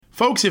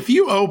Folks, if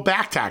you owe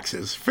back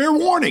taxes, fair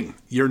warning,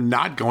 you're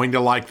not going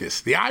to like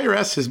this. The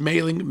IRS is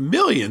mailing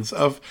millions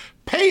of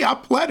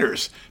pay-up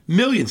letters.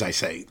 Millions, I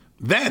say.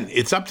 Then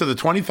it's up to the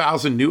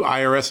 20,000 new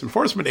IRS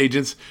enforcement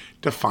agents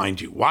to find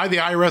you. Why the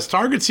IRS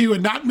targets you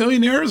and not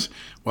millionaires?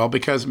 Well,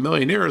 because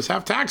millionaires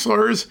have tax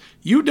lawyers.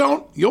 You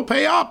don't, you'll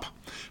pay up.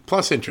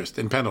 Plus interest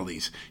and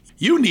penalties.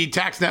 You need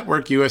Tax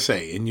Network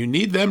USA, and you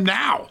need them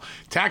now.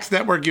 Tax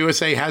Network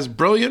USA has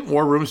brilliant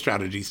war room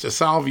strategies to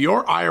solve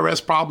your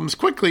IRS problems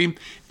quickly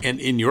and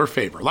in your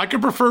favor. Like a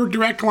preferred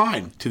direct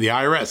line to the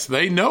IRS,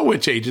 they know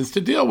which agents to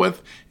deal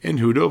with and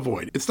who to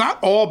avoid. It's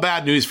not all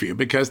bad news for you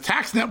because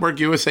Tax Network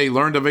USA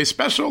learned of a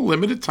special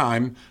limited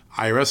time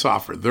IRS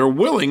offer. They're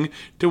willing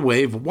to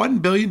waive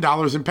 $1 billion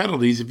in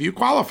penalties if you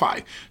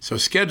qualify. So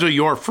schedule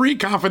your free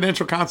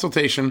confidential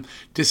consultation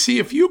to see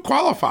if you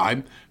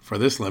qualify for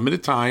this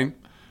limited time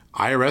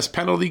IRS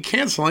penalty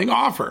canceling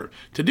offer.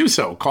 To do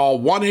so,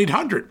 call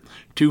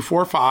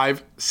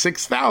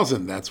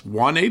 1-800-245-6000. That's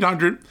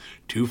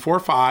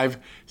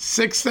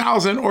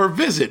 1-800-245-6000 or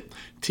visit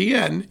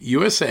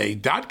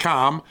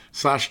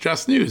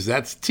tnusa.com/justnews.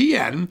 That's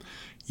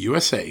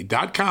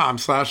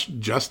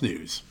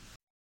tnusa.com/justnews.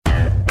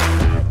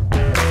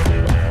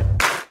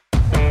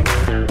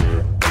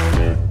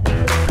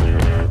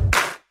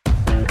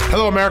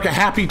 Hello, America.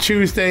 Happy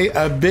Tuesday.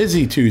 A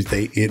busy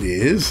Tuesday it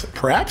is.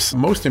 Perhaps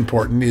most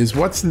important is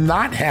what's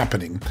not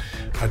happening.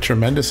 A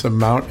tremendous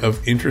amount of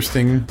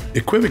interesting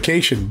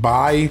equivocation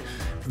by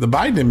the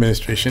Biden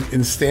administration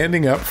in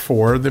standing up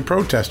for the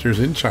protesters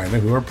in China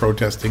who are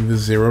protesting the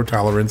zero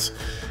tolerance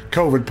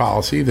COVID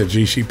policy that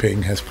Xi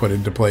Jinping has put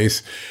into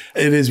place.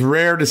 It is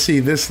rare to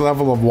see this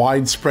level of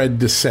widespread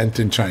dissent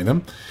in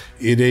China.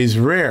 It is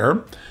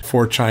rare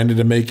for China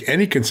to make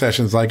any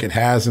concessions like it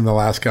has in the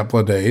last couple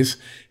of days.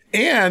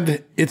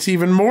 And it's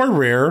even more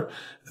rare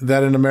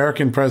that an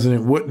American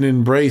president wouldn't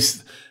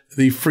embrace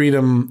the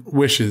freedom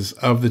wishes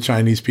of the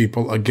Chinese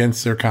people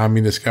against their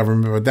communist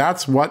government. But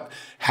that's what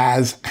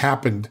has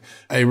happened.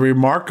 A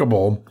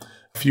remarkable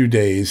few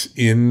days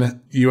in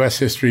U.S.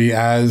 history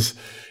as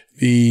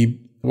the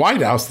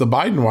White House, the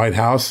Biden White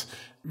House,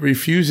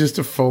 refuses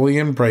to fully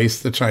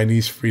embrace the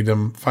Chinese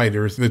freedom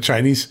fighters, the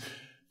Chinese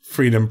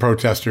freedom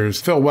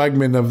protesters. Phil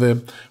Wegman of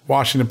the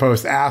Washington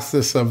Post asked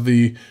this of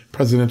the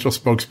presidential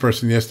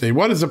spokesperson yesterday.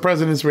 What is the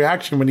president's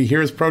reaction when he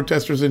hears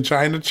protesters in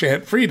China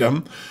chant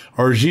freedom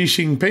or Xi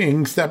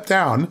Jinping step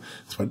down?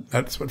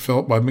 That's what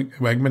Philip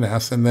Wegman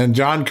asked. And then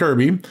John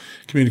Kirby,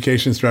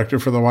 communications director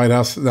for the White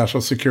House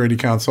National Security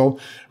Council,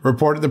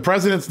 reported the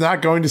president's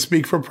not going to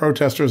speak for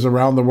protesters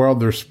around the world.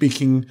 They're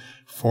speaking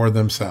for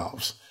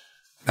themselves.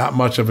 Not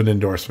much of an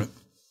endorsement.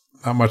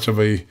 Not much of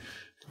a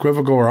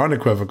equivocal or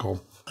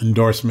unequivocal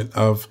endorsement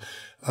of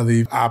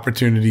the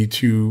opportunity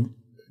to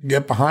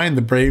get behind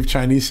the brave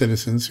Chinese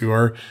citizens who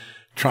are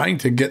trying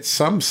to get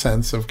some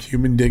sense of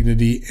human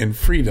dignity and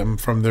freedom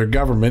from their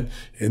government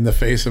in the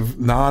face of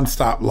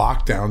nonstop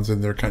lockdowns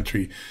in their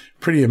country.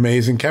 Pretty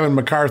amazing. Kevin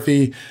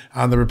McCarthy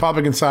on the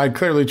Republican side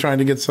clearly trying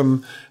to get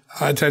some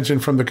attention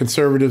from the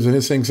conservatives, and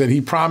his thing said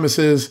he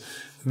promises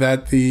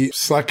that the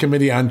Select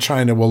Committee on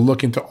China will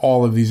look into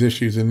all of these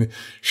issues and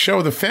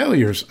show the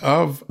failures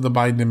of the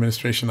Biden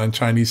administration on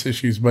Chinese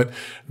issues. But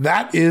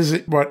that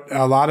is what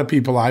a lot of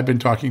people I've been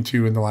talking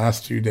to in the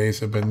last 2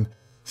 days have been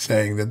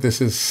saying, that this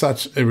is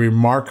such a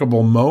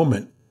remarkable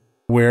moment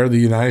where the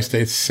United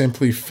States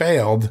simply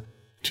failed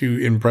to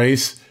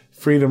embrace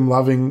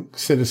freedom-loving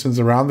citizens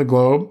around the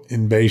globe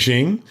in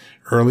Beijing,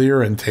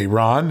 earlier in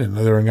Tehran, and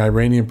during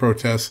Iranian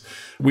protests.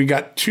 We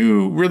got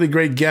two really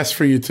great guests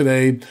for you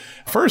today.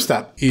 First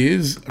up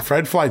is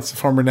Fred Fleitz, the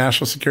former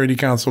National Security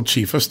Council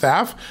Chief of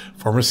Staff,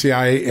 former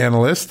CIA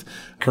analyst,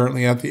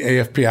 currently at the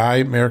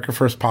AFPI, America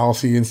First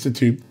Policy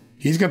Institute.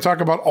 He's going to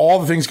talk about all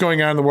the things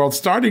going on in the world,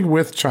 starting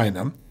with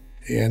China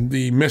and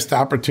the missed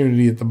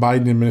opportunity that the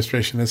Biden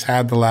administration has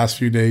had the last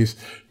few days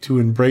to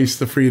embrace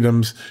the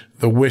freedoms,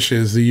 the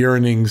wishes, the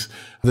yearnings,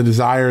 the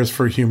desires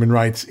for human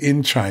rights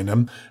in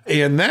China.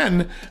 And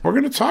then we're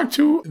going to talk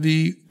to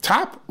the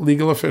top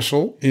legal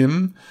official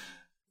in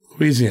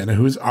Louisiana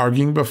who is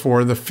arguing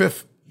before the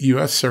Fifth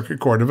U.S. Circuit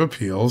Court of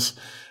Appeals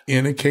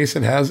in a case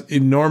that has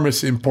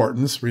enormous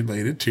importance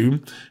related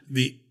to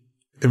the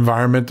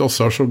environmental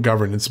social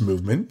governance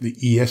movement, the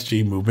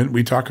ESG movement.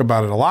 We talk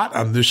about it a lot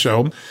on this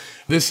show.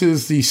 This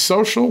is the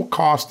social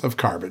cost of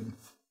carbon.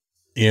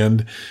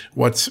 And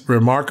what's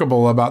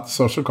remarkable about the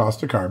social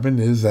cost of carbon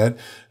is that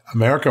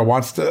America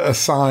wants to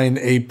assign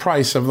a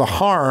price of the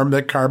harm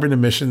that carbon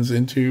emissions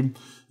into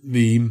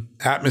the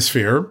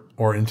atmosphere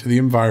or into the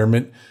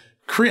environment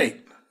create.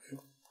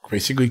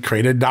 Basically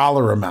create a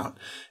dollar amount.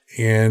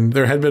 And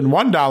there had been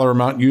 $1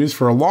 amount used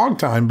for a long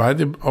time by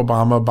the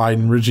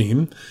Obama-Biden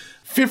regime.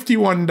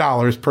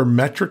 $51 per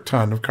metric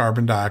ton of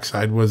carbon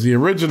dioxide was the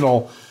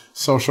original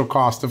social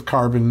cost of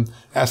carbon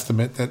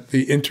estimate that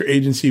the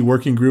interagency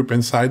working group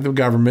inside the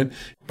government,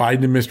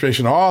 Biden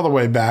administration, all the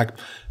way back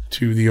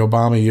to the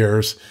Obama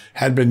years,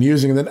 had been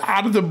using. And then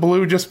out of the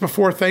blue, just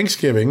before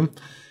Thanksgiving,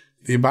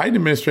 the Biden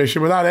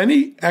administration, without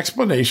any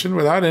explanation,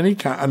 without any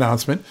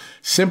announcement,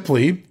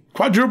 simply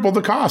quadrupled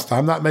the cost.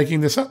 I'm not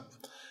making this up.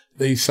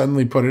 They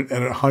suddenly put it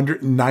at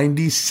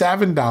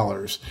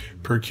 $197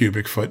 per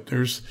cubic foot.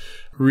 There's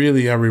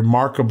really a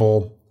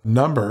remarkable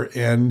number.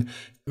 And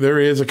there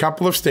is a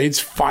couple of states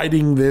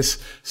fighting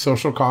this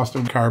social cost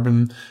of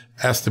carbon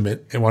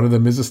estimate. And one of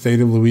them is the state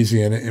of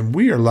Louisiana. And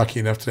we are lucky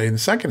enough today in the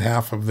second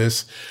half of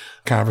this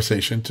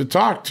conversation to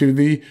talk to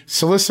the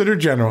Solicitor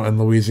General in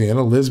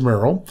Louisiana, Liz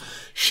Murrill.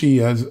 She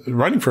is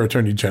running for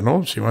Attorney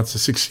General. She wants to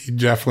succeed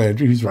Jeff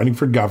Landry, who's running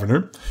for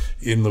governor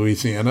in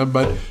Louisiana.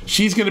 But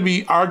she's going to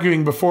be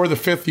arguing before the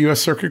 5th U.S.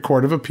 Circuit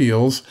Court of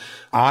Appeals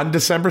on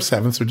December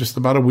 7th, so just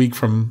about a week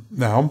from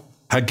now,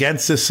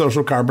 against this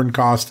social carbon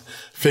cost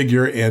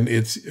figure and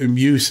its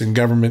use in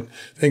government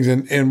things.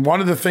 And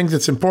one of the things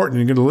that's important,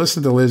 you're going to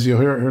listen to Liz, you'll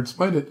hear her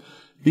explain it,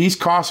 these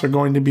costs are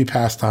going to be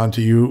passed on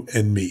to you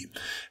and me.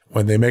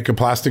 When they make a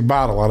plastic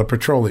bottle out of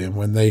petroleum,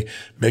 when they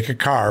make a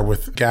car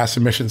with gas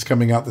emissions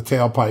coming out the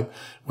tailpipe,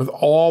 with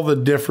all the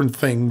different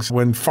things,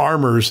 when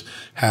farmers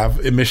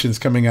have emissions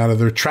coming out of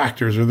their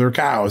tractors or their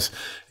cows,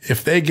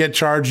 if they get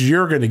charged,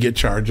 you're going to get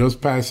charged. Those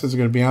prices are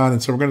going to be on.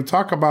 And so we're going to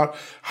talk about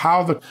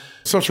how the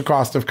social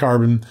cost of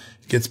carbon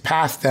gets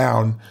passed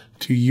down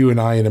to you and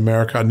I in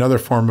America, another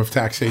form of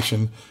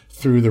taxation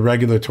through the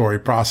regulatory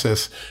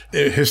process,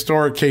 a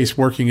historic case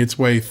working its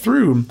way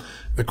through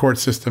the court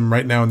system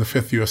right now in the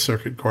 5th U.S.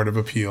 Circuit Court of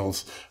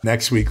Appeals.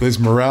 Next week, Liz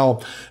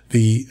Murrill,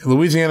 the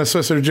Louisiana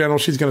Solicitor General,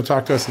 she's going to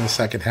talk to us in the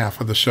second half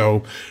of the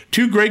show.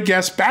 Two great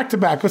guests back to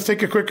back. Let's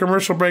take a quick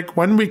commercial break.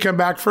 When we come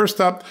back, first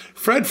up,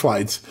 Fred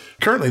Fleitz,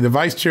 currently the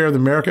Vice Chair of the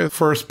America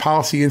First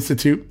Policy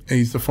Institute, and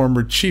he's the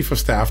former Chief of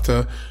Staff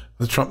to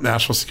the Trump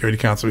National Security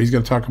Council. He's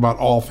going to talk about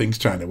all things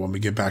China when we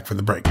get back from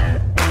the break.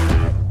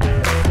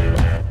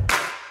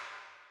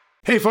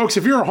 Hey folks,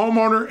 if you're a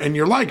homeowner and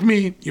you're like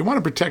me, you want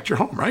to protect your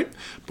home, right?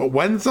 But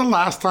when's the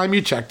last time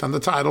you checked on the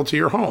title to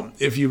your home?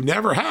 If you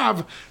never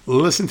have,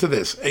 listen to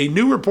this. A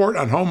new report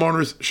on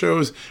homeowners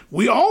shows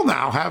we all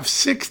now have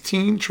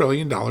 $16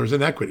 trillion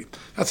in equity.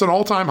 That's an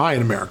all-time high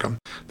in America.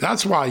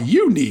 That's why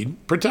you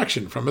need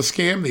protection from a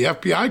scam the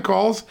FBI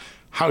calls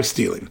house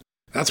stealing.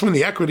 That's when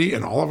the equity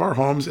in all of our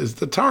homes is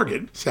the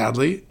target,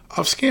 sadly,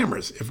 of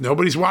scammers. If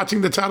nobody's watching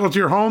the title to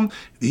your home,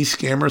 these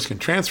scammers can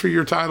transfer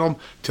your title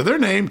to their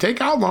name, take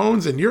out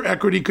loans, and your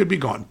equity could be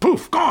gone.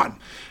 Poof, gone.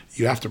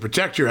 You have to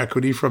protect your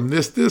equity from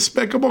this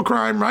despicable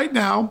crime right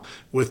now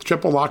with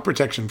triple lock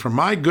protection from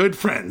my good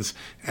friends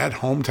at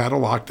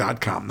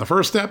HomeTitleLock.com. The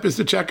first step is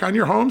to check on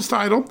your home's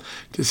title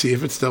to see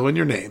if it's still in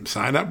your name.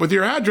 Sign up with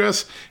your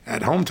address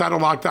at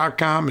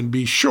HomeTitleLock.com and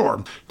be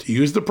sure to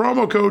use the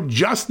promo code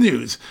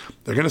JUSTNEWS.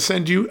 They're going to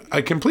send you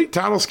a complete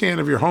title scan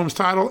of your home's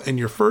title and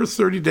your first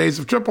 30 days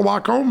of triple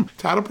lock home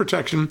title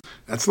protection.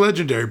 That's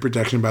legendary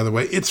protection, by the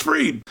way. It's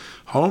free.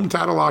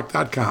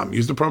 HomeTitleLock.com.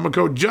 Use the promo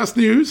code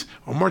JUSTNEWS.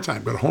 One more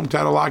time, go to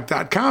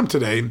HomeTitleLock.com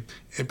today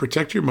and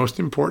protect your most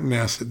important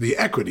asset, the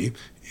equity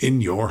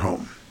in your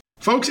home.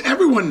 Folks,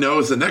 everyone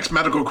knows the next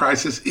medical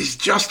crisis is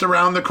just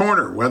around the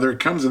corner, whether it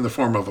comes in the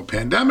form of a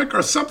pandemic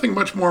or something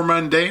much more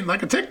mundane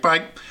like a tick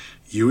bite.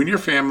 You and your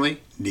family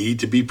need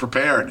to be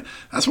prepared.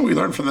 That's what we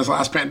learned from this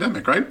last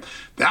pandemic, right?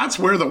 That's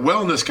where the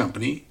Wellness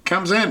Company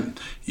comes in.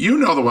 You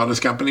know the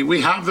Wellness Company.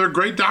 We have their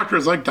great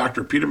doctors like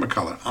Dr. Peter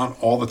McCullough on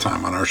all the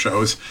time on our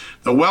shows.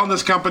 The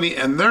Wellness Company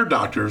and their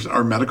doctors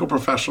are medical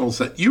professionals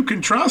that you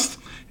can trust,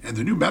 and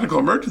the new medical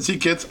emergency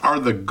kits are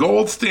the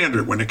gold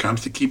standard when it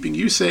comes to keeping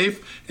you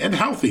safe and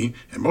healthy,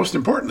 and most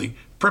importantly,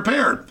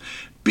 prepared.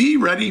 Be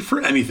ready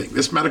for anything.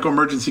 This medical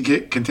emergency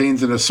kit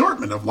contains an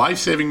assortment of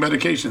life-saving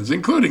medications,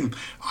 including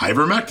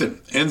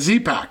ivermectin and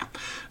Z-Pak.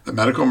 The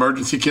medical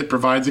emergency kit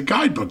provides a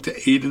guidebook to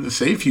aid in the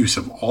safe use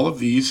of all of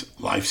these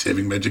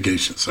life-saving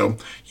medications, so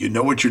you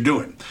know what you're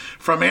doing.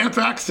 From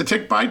anthrax to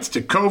tick bites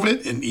to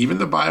COVID and even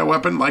the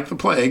bioweapon like the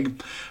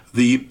plague,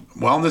 the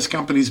Wellness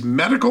Company's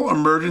medical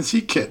emergency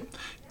kit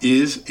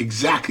is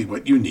exactly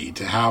what you need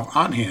to have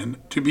on hand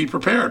to be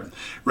prepared.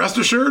 Rest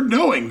assured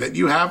knowing that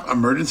you have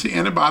emergency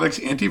antibiotics,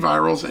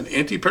 antivirals, and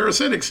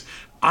antiparasitics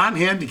on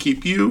hand to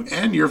keep you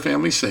and your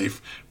family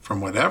safe from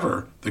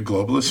whatever the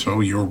globalists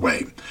throw your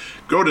way.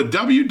 Go to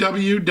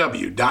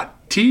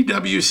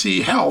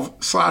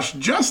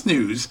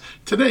www.twchealth/justnews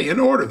today and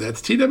order.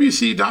 That's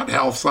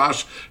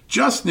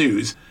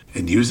twc.health/justnews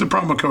and use the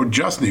promo code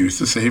JUSTNEWS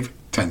to save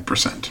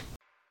 10%.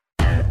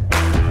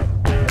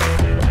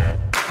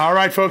 All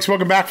right, folks,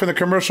 welcome back from the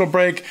commercial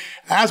break.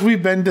 As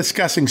we've been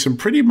discussing some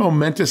pretty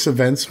momentous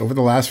events over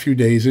the last few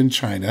days in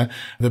China,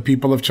 the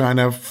people of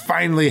China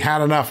finally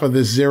had enough of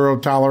this zero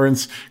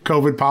tolerance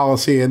COVID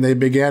policy, and they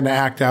began to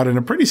act out in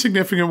a pretty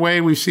significant way.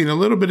 We've seen a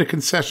little bit of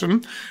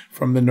concession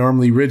from the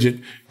normally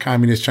rigid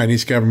communist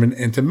Chinese government.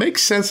 And to make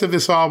sense of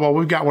this all, well,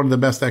 we've got one of the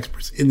best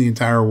experts in the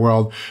entire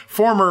world,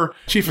 former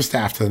Chief of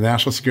Staff to the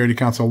National Security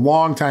Council,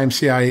 longtime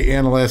CIA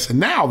analyst, and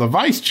now the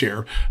Vice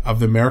Chair of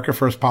the America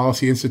First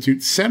Policy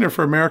Institute Center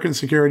for American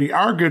Security,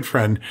 our good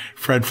friend,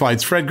 Fred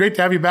Fleitz. Fred, great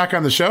to have you back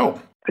on the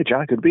show. Hey,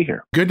 John, good to be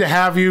here. Good to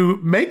have you.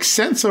 Make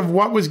sense of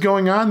what was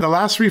going on the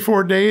last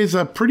 3-4 days,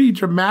 pretty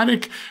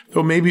dramatic,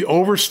 though maybe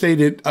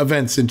overstated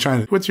events in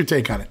China. What's your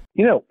take on it?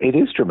 It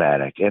is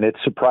dramatic, and it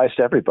surprised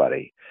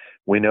everybody.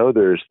 We know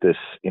there's this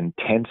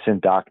intense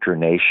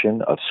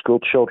indoctrination of school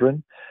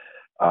children.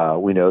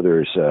 We know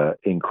there's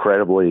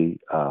incredibly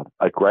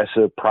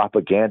aggressive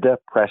propaganda,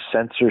 press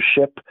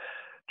censorship.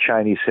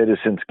 Chinese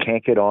citizens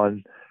can't get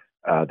on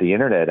the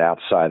internet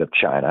outside of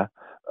China.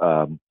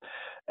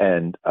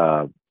 And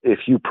if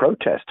you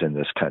protest in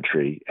this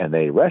country and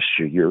they arrest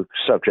you, you're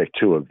subject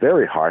to a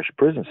very harsh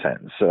prison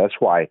sentence. So that's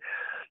why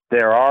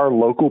there are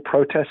local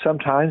protests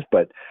sometimes,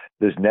 but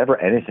there's never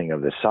anything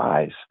of this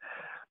size.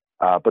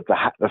 But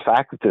the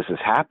fact that this is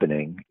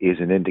happening is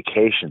an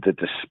indication that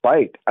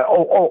despite,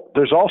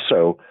 there's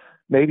also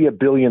maybe 1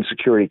 billion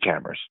security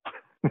cameras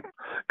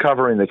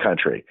covering the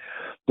country.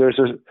 There's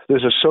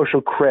a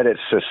social credit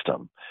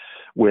system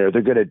where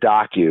they're going to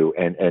dock you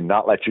and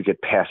not let you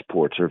get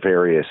passports or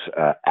various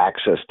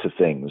access to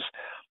things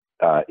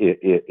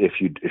if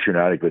you're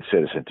not a good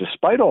citizen.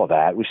 Despite all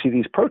that, we see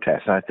these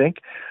protests, and I think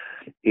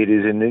it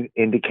is an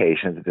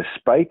indication that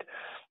despite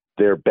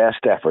their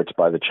best efforts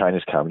by the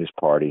Chinese Communist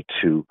Party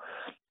to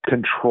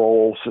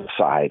control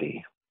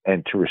society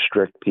and to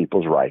restrict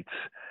people's rights,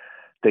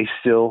 they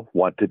still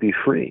want to be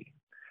free,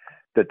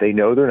 that they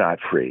know they're not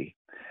free,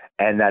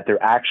 and that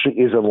there actually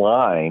is a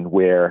line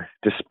where,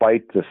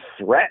 despite the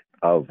threat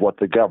of what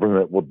the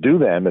government will do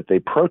them if they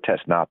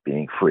protest not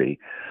being free,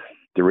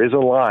 there is a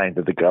line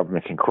that the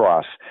government can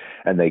cross,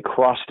 and they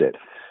crossed it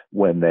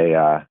when they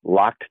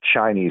locked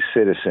Chinese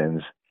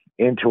citizens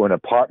into an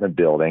apartment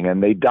building,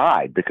 and they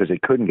died because they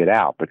couldn't get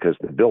out because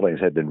the buildings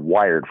had been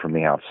wired from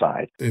the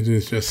outside. It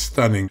is just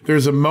stunning.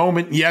 There's a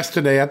moment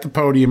yesterday at the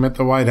podium at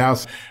the White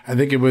House. I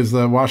think it was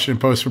the Washington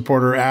Post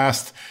reporter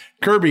asked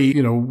Kirby,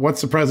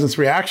 what's the president's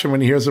reaction when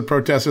he hears the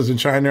protesters in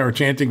China are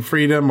chanting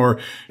freedom or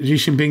Xi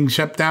Jinping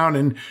shut down?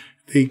 And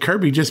the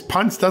Kirby just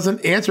punts,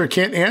 doesn't answer,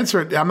 can't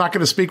answer it. I'm not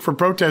going to speak for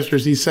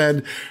protesters. He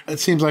said, it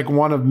seems like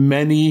one of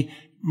many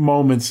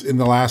moments in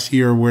the last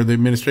year where the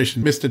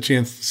administration missed a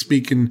chance to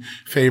speak in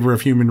favor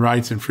of human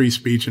rights and free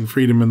speech and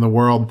freedom in the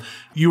world.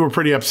 You were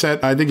pretty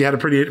upset. I think you had a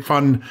pretty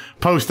fun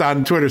post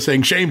on Twitter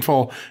saying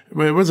shameful.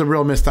 It was a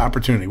real missed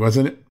opportunity,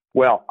 wasn't it?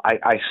 Well,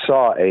 I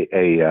saw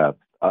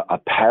a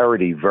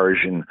parody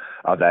version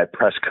of that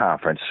press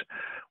conference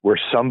where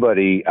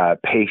somebody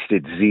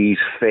pasted Xi's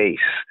face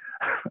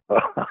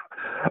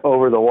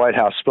over the White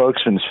House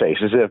spokesman's face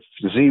as if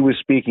Xi was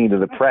speaking to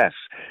the press.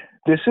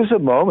 This is a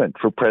moment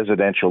for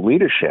presidential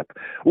leadership.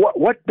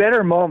 What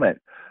better moment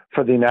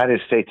for the United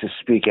States to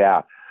speak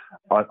out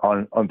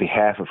on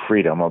behalf of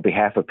freedom, on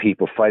behalf of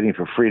people fighting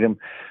for freedom?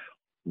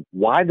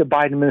 Why the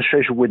Biden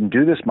administration wouldn't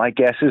do this? My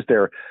guess is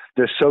they're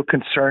so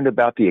concerned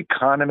about the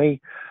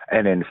economy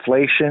and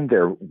inflation.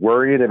 They're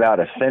worried about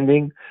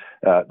offending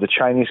the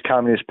Chinese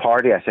Communist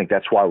Party. I think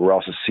that's why we're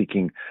also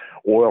seeking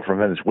oil from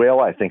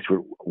Venezuela. I think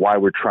it's why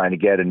we're trying to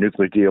get a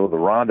nuclear deal with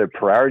Iran. Their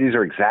priorities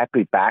are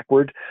exactly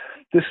backward.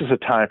 This is a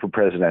time for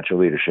presidential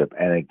leadership.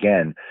 And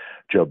again,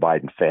 Joe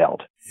Biden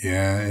failed.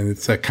 Yeah, and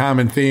it's a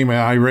common theme.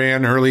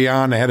 Iran early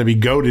on had to be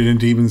goaded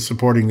into even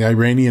supporting the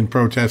Iranian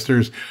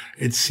protesters.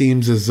 It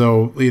seems as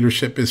though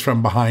leadership is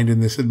from behind in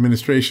this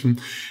administration.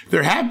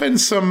 There have been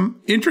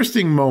some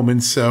interesting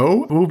moments,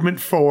 though. Movement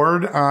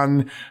forward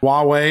on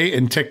Huawei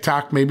and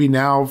TikTok, maybe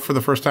now for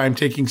the first time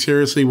taking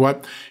seriously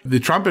what the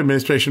Trump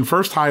administration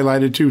first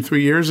highlighted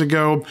 2-3 years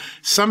ago.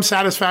 Some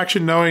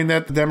satisfaction knowing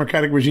that the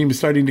Democratic regime is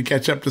starting to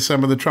catch up to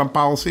some of the Trump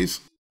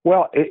policies.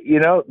 Well,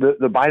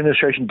 the Biden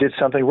administration did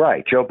something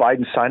right. Joe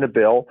Biden signed a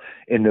bill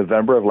in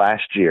November of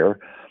last year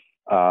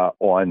that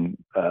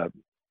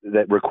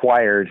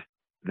required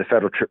the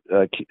Federal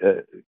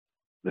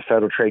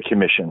Trade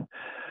Commission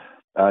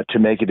to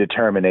make a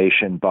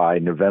determination by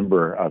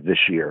November of this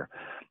year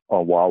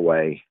on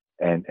Huawei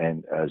and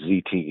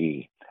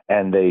ZTE.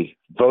 And they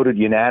voted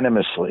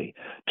unanimously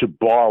to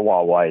bar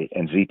Huawei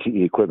and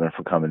ZTE equipment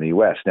from coming to the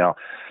U.S. Now,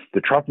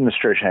 the Trump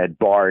administration had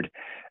barred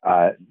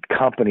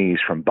companies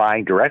from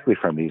buying directly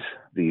from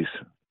these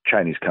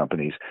Chinese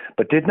companies,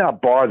 but did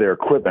not bar their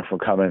equipment from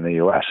coming in the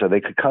U.S. So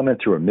they could come in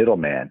through a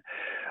middleman.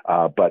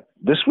 But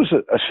this was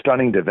a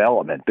stunning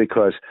development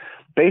because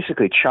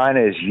basically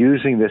China is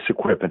using this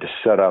equipment to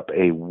set up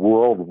a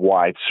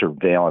worldwide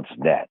surveillance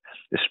net,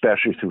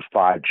 especially through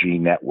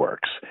 5G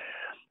networks.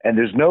 And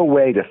there's no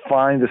way to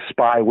find the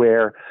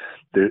spyware.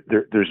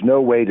 There's no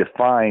way to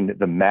find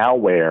the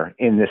malware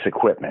in this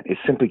equipment. It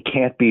simply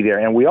can't be there.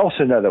 And we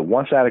also know that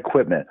once that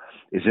equipment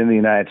is in the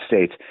United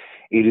States,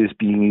 it is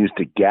being used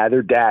to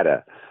gather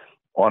data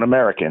on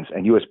Americans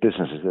and U.S.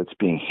 businesses that's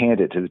being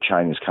handed to the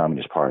Chinese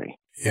Communist Party.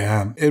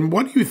 Yeah. And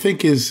what do you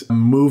think is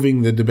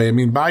moving the debate? I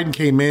mean, Biden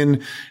came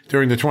in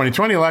during the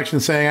 2020 election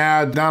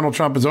saying, Donald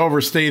Trump is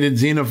overstated,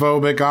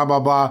 xenophobic, blah, blah,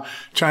 blah,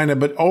 China.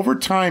 But over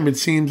time, it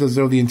seems as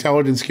though the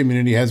intelligence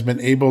community has been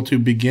able to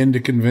begin to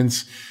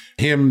convince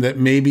him that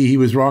maybe he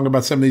was wrong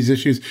about some of these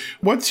issues.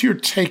 What's your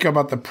take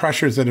about the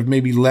pressures that have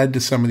maybe led to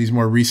some of these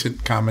more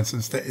recent comments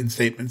and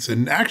statements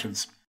and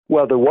actions?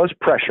 Well, there was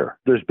pressure.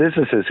 There's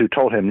businesses who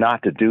told him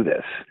not to do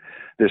this.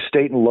 There's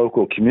state and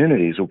local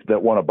communities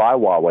that want to buy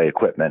Huawei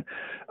equipment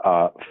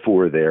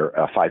for their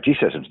 5G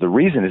systems. The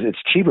reason is it's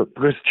cheaper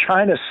because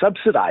China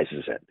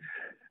subsidizes it.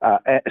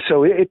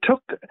 So it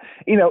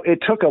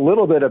took a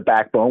little bit of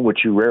backbone, which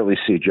you rarely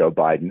see Joe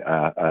Biden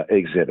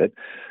exhibit,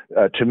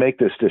 to make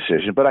this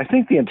decision. But I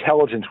think the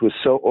intelligence was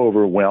so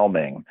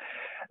overwhelming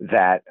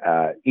that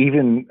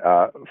even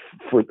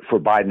for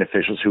Biden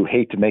officials who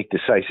hate to make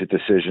decisive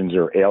decisions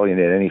or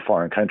alienate any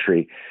foreign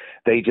country,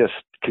 they just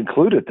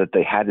concluded that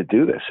they had to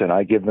do this, and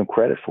I give them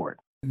credit for it.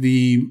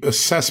 The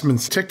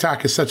assessments,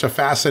 TikTok is such a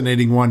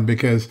fascinating one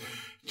because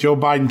Joe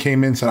Biden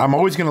came in and said, I'm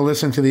always going to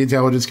listen to the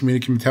intelligence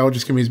community. The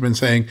intelligence community has been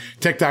saying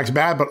TikTok's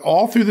bad, but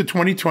all through the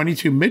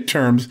 2022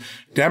 midterms,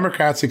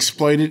 Democrats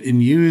exploited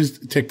and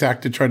used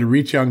TikTok to try to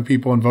reach young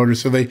people and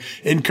voters. So they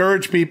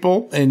encourage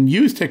people and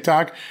use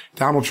TikTok.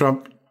 Donald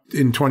Trump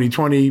in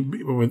 2020,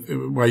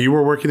 while you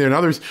were working there and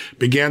others,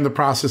 began the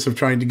process of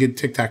trying to get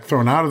TikTok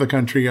thrown out of the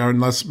country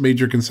unless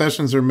major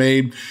concessions are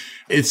made.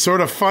 It's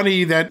sort of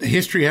funny that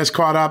history has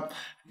caught up.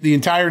 The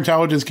entire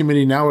intelligence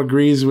committee now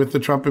agrees with the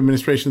Trump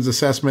administration's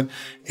assessment.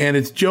 And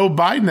it's Joe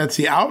Biden that's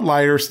the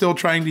outlier still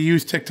trying to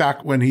use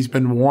TikTok when he's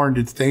been warned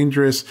it's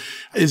dangerous.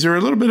 Is there a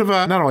little bit of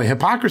a, not only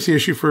hypocrisy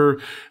issue for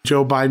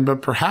Joe Biden,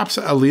 but perhaps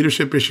a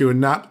leadership issue and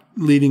not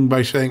leading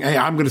by saying, hey,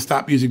 I'm going to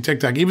stop using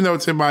TikTok. Even though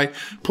it's in my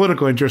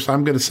political interest,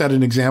 I'm going to set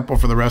an example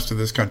for the rest of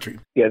this country.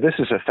 Yeah, this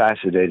is a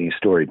fascinating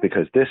story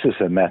because this is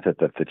a method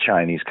that the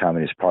Chinese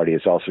Communist Party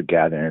is also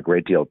gathering a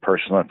great deal of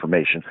personal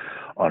information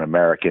on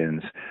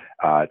Americans,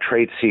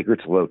 trade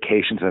secrets,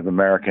 locations of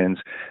Americans.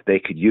 They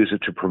could use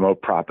it to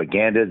promote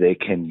propaganda. They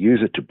can use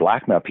it to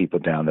blackmail people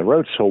down the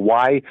road. So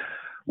why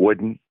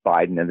wouldn't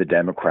Biden and the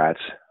Democrats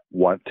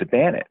want to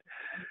ban it?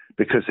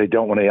 Because they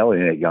don't want to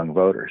alienate young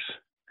voters.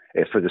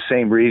 If for the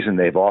same reason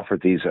they've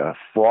offered these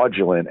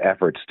fraudulent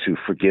efforts to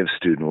forgive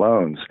student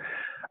loans,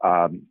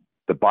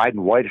 the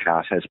Biden White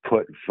House has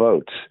put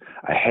votes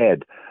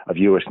ahead of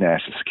U.S.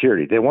 national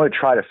security. They want to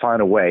try to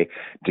find a way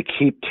to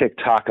keep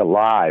TikTok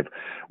alive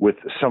with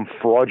some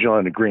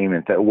fraudulent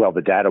agreement that, well,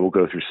 the data will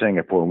go through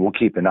Singapore and we'll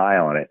keep an eye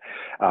on it.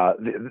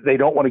 They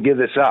don't want to give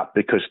this up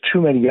because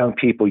too many young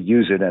people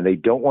use it and they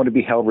don't want to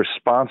be held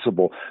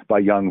responsible by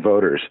young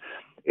voters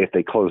if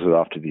they close it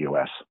off to the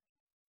U.S.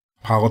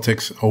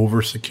 Politics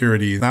over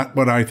security, not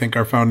what I think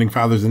our founding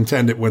fathers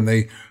intended when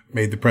they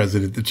made the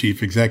president the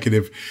chief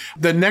executive.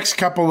 The next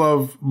couple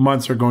of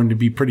months are going to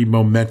be pretty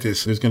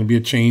momentous. There's going to be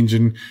a change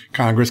in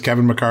Congress.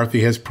 Kevin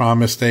McCarthy has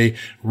promised a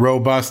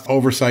robust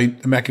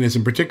oversight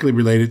mechanism, particularly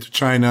related to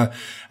China.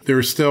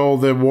 There's still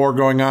the war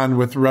going on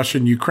with Russia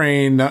and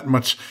Ukraine. Not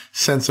much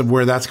sense of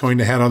where that's going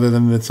to head other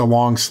than it's a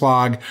long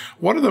slog.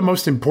 What are the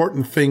most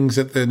important things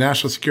that the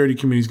National Security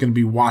Committee is going to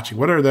be watching?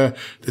 What are the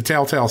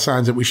telltale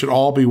signs that we should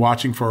all be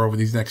watching for over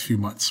these next few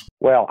months?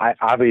 Well,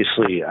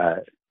 obviously,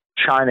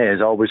 China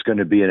is always going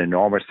to be an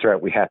enormous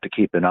threat we have to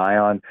keep an eye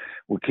on.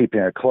 We're keeping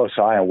a close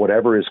eye on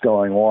whatever is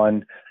going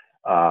on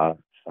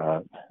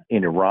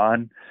in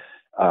Iran.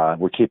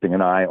 We're keeping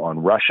an eye on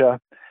Russia.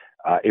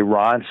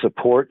 Iran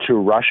support to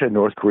Russia,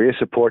 North Korea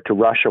support to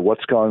Russia,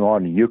 what's going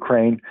on in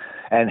Ukraine,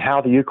 and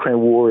how the Ukraine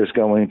war is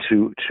going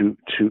to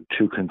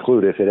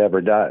conclude if it ever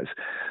does.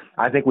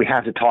 I think we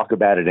have to talk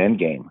about an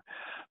endgame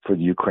for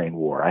the Ukraine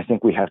war. I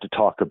think we have to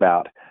talk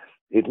about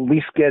at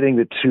least getting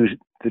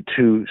the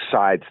two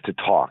sides to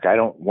talk. I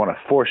don't want to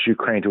force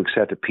Ukraine to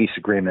accept a peace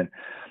agreement,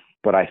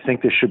 but I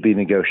think there should be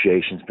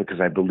negotiations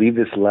because I believe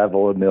this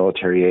level of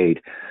military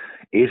aid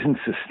isn't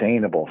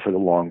sustainable for the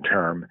long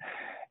term.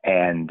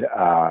 And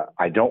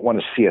I don't want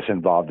to see us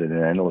involved in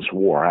an endless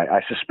war. I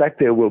suspect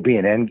there will be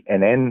an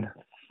end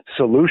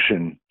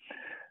solution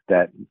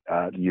that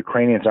the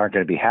Ukrainians aren't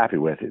going to be happy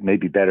with. It may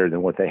be better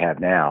than what they have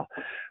now.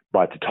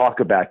 But to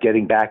talk about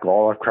getting back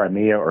all of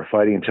Crimea or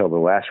fighting until the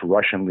last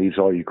Russian leaves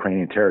all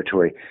Ukrainian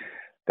territory,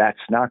 that's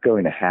not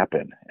going to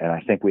happen. And I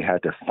think we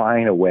have to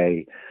find a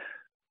way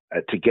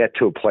to get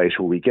to a place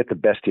where we get the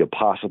best deal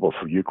possible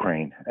for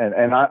Ukraine.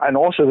 And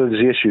also there's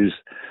issues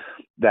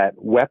that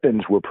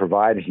weapons we're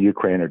providing to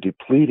Ukraine are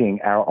depleting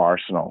our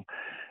arsenal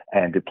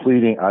and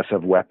depleting us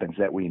of weapons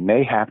that we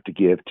may have to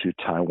give to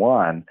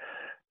Taiwan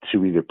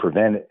to either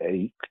prevent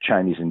a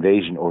Chinese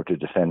invasion or to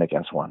defend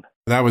against one.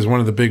 That was one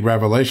of the big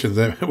revelations,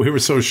 that we were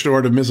so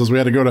short of missiles. We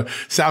had to go to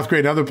South Korea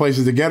and other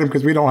places to get them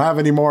because we don't have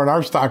any more in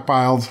our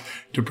stockpiles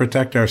to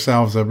protect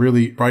ourselves. A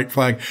really bright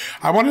flag.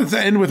 I wanted to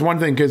end with one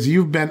thing because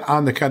you've been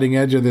on the cutting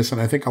edge of this, and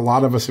I think a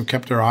lot of us have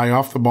kept our eye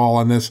off the ball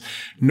on this.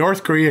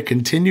 North Korea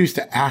continues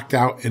to act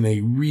out in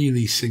a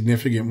really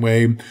significant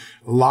way.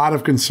 A lot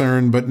of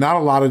concern, but not a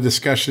lot of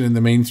discussion in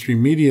the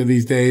mainstream media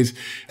these days.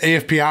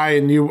 AFPI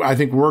and you, I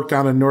think, worked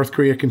on a North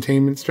Korea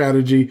containment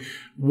strategy.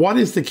 What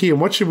is the key and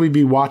what should we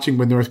be watching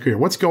with North Korea?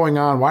 What's going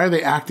on? Why are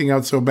they acting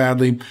out so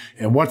badly?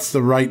 And what's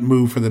the right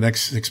move for the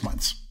next 6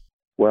 months?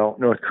 Well,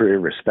 North Korea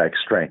respects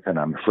strength, and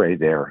I'm afraid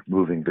they're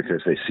moving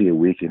because they see a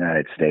weak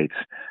United States.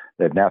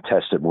 They've now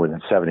tested more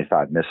than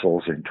 75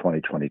 missiles in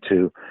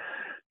 2022.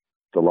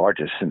 the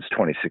largest since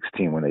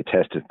 2016 when they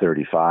tested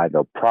 35.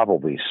 They'll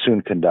probably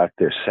soon conduct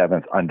their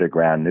 7th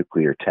underground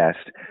nuclear test.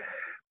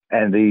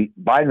 And the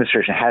Biden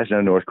administration has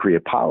no North Korea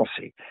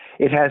policy.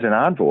 It has an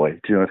envoy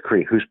to North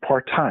Korea who's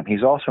part-time.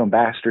 He's also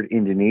ambassador to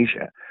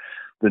Indonesia.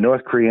 The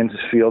North Koreans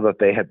feel that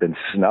they have been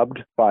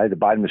snubbed by the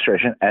Biden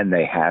administration, and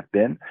they have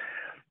been.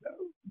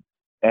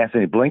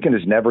 Anthony Blinken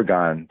has never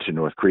gone to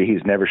North Korea.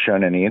 He's never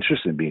shown any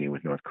interest in meeting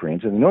with North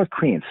Koreans, and the North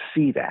Koreans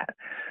see that.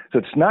 So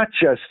it's not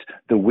just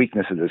the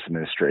weakness of this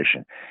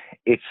administration.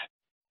 It's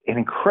an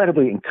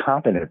incredibly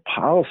incompetent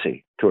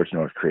policy towards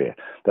North Korea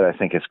that I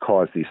think has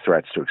caused these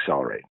threats to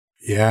accelerate.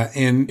 Yeah.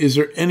 And is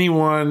there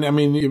anyone, I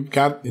mean, you've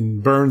got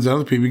in Burns and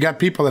other people, you've got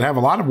people that have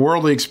a lot of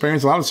worldly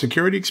experience, a lot of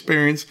security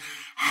experience.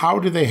 How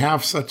do they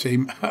have such a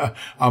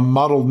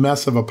muddled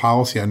mess of a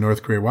policy on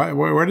North Korea?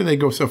 Where do they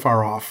go so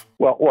far off?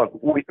 Well, look,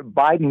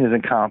 Biden is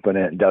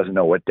incompetent and doesn't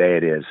know what day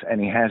it is. And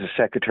he has a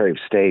Secretary of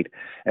State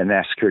and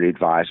National Security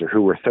Advisor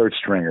who were third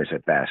stringers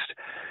at best.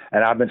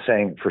 And I've been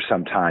saying for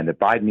some time that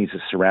Biden needs to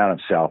surround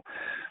himself,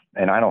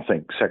 and I don't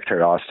think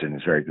Secretary Austin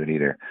is very good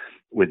either,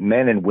 with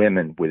men and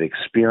women with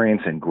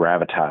experience and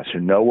gravitas who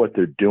know what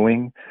they're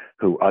doing,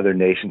 who other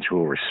nations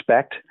will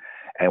respect,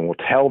 and will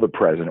tell the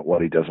president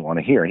what he doesn't want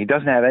to hear. And he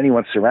doesn't have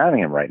anyone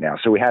surrounding him right now.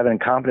 So we have an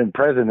incompetent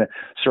president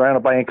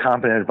surrounded by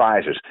incompetent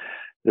advisors.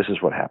 This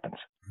is what happens.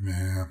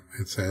 Yeah,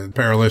 it's a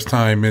perilous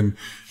time in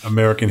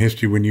American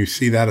history when you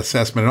see that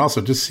assessment and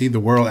also just see the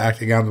world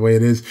acting out the way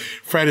it is.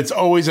 Fred, it's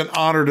always an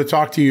honor to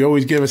talk to you. You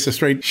always give us a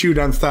straight shoot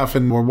on stuff,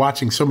 and we're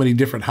watching so many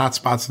different hot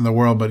spots in the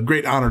world, but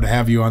great honor to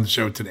have you on the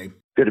show today.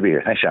 Good to be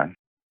here. Thanks, Sean.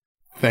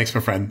 Thanks,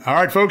 my friend. All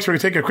right, folks, we're going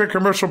to take a quick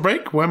commercial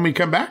break. When we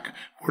come back,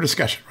 more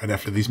discussion right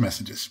after these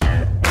messages.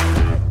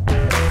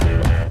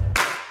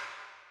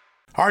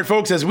 All right,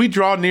 folks, as we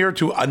draw near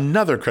to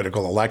another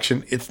critical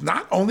election, it's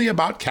not only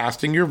about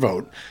casting your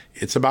vote,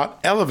 it's about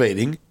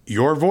elevating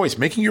your voice,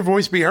 making your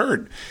voice be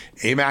heard.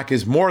 AMAC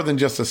is more than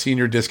just a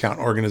senior discount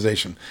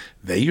organization.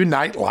 They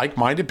unite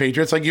like-minded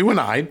patriots like you and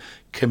I,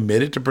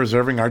 committed to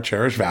preserving our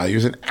cherished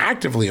values and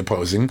actively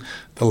opposing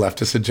the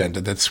leftist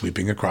agenda that's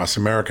sweeping across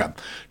America.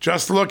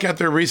 Just look at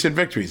their recent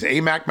victories.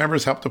 AMAC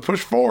members helped to push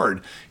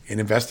forward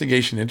an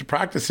investigation into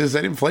practices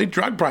that inflate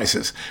drug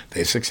prices.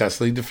 They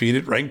successfully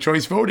defeated ranked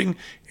choice voting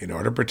in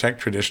order to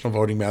protect traditional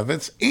voting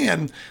methods,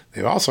 and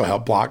they've also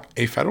helped block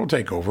a federal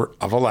takeover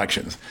of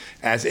elections.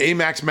 As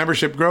AMAC's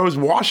membership grows,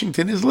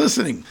 Washington is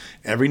listening.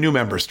 Every new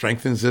member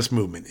strengthens this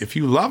movement. If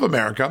you love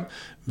America,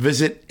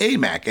 visit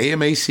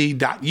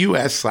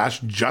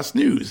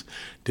amac.us/justnews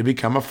to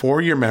become a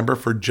 4-year member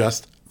for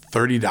just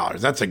 $30.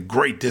 That's a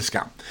great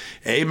discount.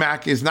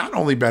 AMAC is not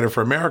only better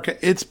for America,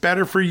 it's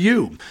better for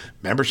you.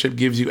 Membership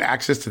gives you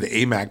access to the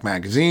AMAC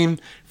magazine,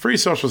 free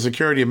Social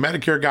Security and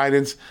Medicare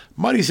guidance,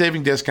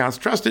 money-saving discounts,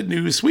 trusted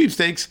news,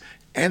 sweepstakes,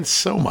 and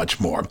so much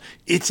more.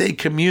 It's a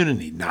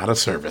community, not a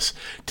service.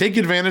 Take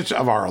advantage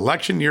of our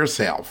election year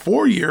sale,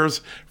 4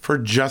 years for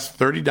just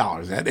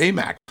 $30 at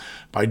AMAC.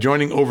 By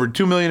joining over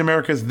 2 million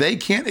Americans, they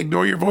can't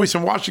ignore your voice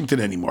in Washington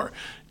anymore.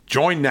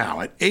 Join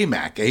now at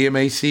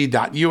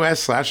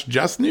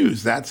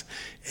amac.us/justnews. That's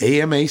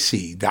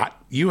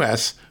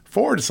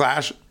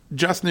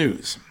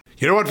amac.us/justnews.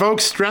 You know what,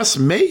 folks? Stress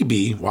may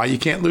be why you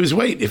can't lose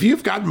weight. If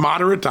you've got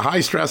moderate to high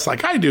stress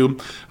like I do,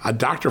 a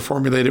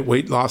doctor-formulated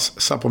weight loss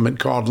supplement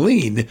called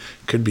Lean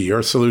could be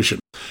your solution.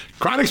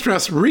 Chronic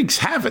stress wreaks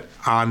havoc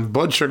on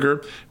blood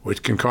sugar,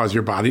 which can cause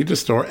your body to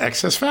store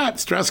excess fat.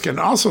 Stress can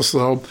also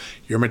slow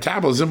your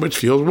metabolism, which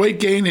fuels weight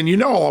gain, and you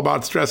know all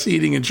about stress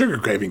eating and sugar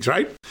cravings,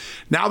 right?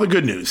 Now the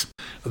good news.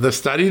 The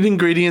studied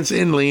ingredients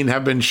in Lean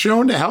have been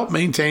shown to help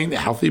maintain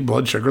healthy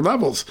blood sugar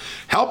levels,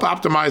 help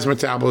optimize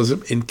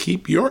metabolism, and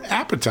keep your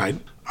appetite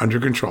under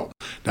control.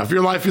 Now, if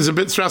your life is a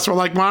bit stressful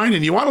like mine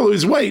and you want to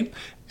lose weight,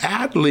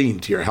 add Lean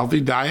to your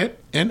healthy diet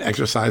and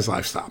exercise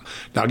lifestyle.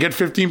 Now get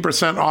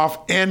 15% off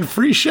and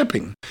free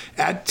shipping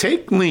at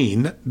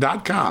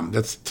takelean.com.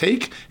 That's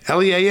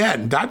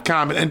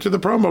takelean.com and enter the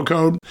promo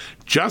code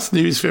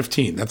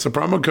JustNews15. That's the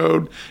promo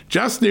code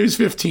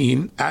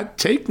JustNews15 at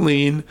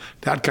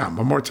takelean.com.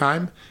 One more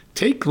time,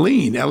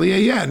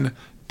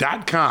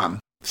 takelean.com.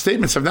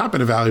 Statements have not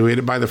been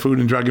evaluated by the Food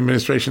and Drug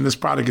Administration. This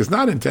product is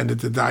not intended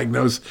to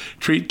diagnose,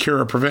 treat, cure,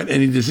 or prevent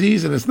any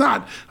disease, and is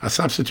not a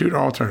substitute or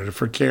alternative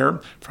for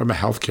care from a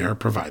healthcare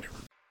provider.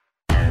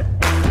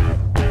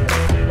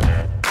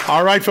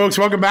 All right, folks,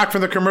 welcome back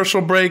from the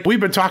commercial break. We've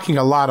been talking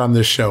a lot on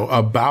this show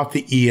about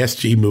the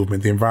ESG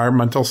movement, the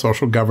environmental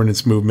social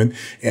governance movement,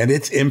 and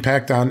its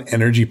impact on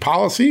energy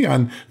policy,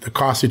 on the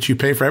cost that you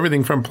pay for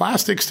everything from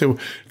plastics to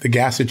the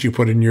gas that you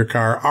put in your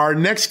car. Our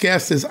next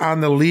guest is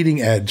on the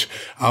leading edge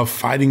of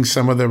fighting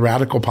some of the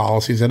radical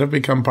policies that have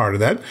become part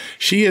of that.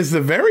 She is the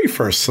very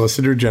first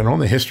Solicitor General in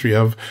the history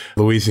of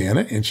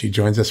Louisiana, and she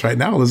joins us right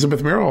now.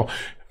 Elizabeth Murrow.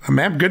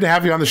 Ma'am, good to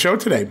have you on the show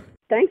today.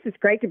 Thanks. It's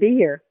great to be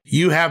here.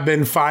 You have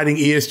been fighting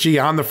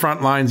ESG on the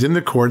front lines in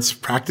the courts,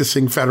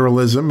 practicing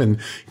federalism and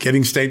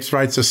getting states'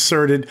 rights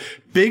asserted.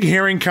 Big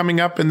hearing coming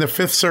up in the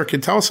Fifth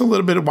Circuit. Tell us a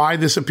little bit of why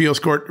this appeals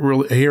court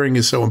hearing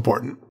is so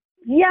important.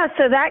 Yeah,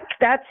 so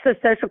that's the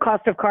social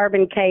cost of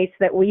carbon case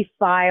that we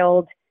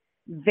filed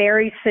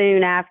very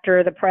soon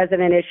after the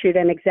president issued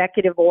an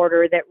executive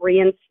order that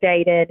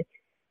reinstated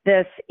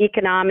this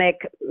economic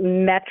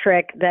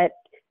metric that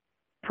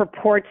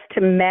purports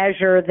to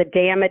measure the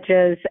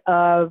damages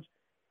of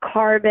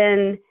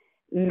carbon,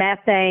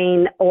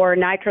 methane, or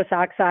nitrous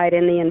oxide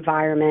in the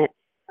environment.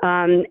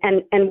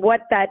 And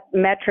what that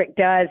metric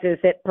does is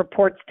it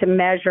purports to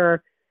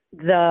measure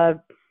the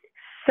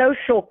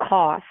social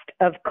cost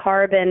of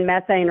carbon,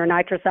 methane, or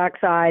nitrous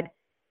oxide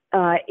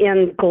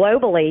in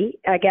globally,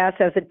 I guess,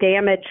 as a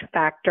damage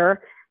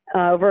factor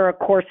over a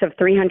course of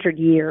 300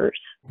 years.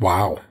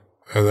 Wow.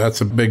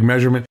 That's a big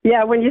measurement.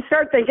 Yeah, when you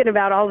start thinking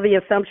about all the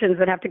assumptions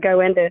that have to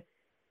go into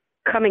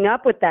coming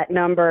up with that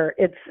number,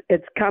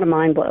 it's kind of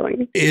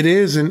mind-blowing. It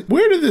is. And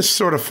where did this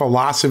sort of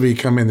philosophy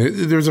come in?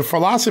 There's a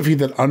philosophy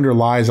that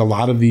underlies a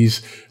lot of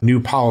these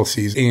new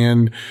policies.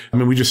 And I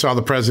mean, we just saw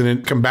the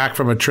president come back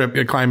from a trip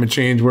at climate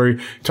change where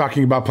he's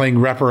talking about paying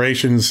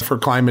reparations for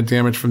climate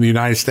damage from the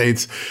United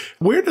States.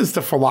 Where does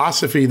the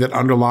philosophy that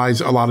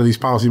underlies a lot of these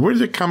policies, where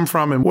does it come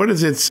from? And what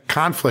is its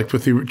conflict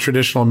with the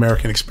traditional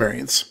American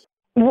experience?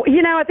 Well,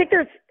 I think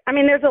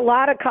there's a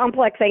lot of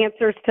complex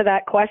answers to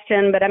that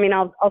question, but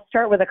I'll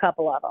start with a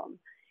couple of them.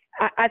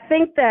 I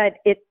think that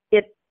it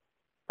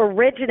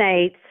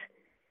originates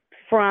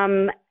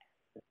from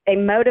a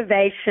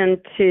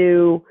motivation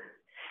to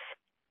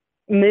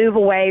move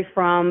away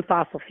from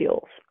fossil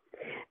fuels.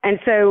 And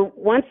so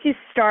once you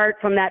start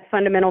from that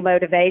fundamental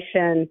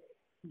motivation,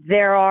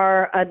 there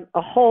are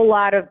a whole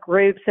lot of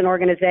groups and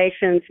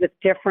organizations with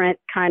different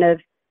kind of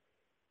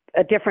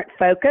a different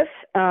focus.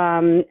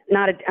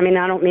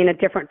 I don't mean a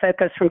different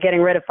focus from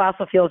getting rid of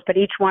fossil fuels, but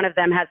each one of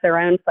them has their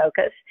own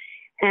focus.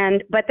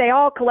 But they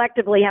all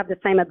collectively have the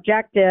same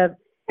objective,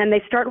 and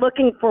they start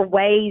looking for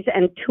ways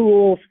and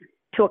tools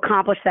to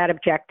accomplish that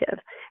objective.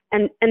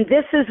 And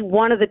this is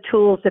one of the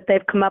tools that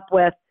they've come up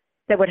with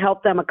that would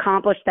help them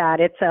accomplish that.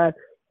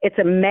 It's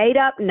a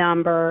made-up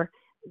number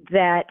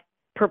that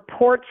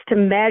purports to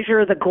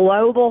measure the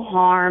global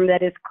harm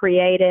that is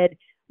created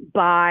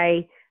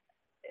by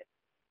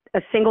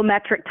a single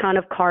metric ton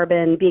of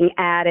carbon being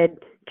added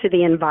to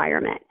the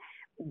environment.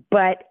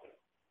 But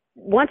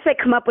once they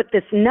come up with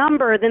this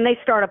number, then they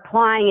start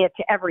applying it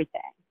to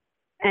everything.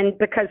 And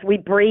because we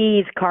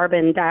breathe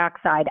carbon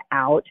dioxide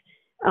out,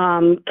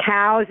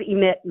 cows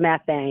emit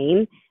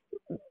methane,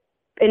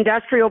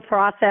 industrial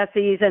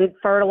processes and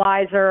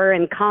fertilizer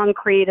and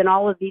concrete and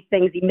all of these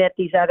things emit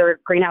these other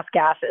greenhouse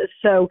gases.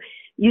 So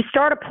you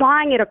start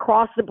applying it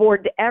across the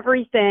board to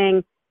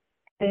everything,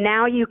 and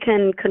now you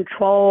can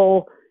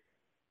control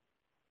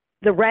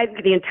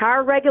the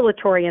entire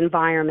regulatory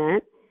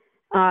environment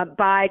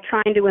by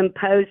trying to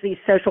impose these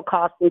social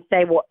costs and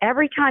say, well,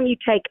 every time you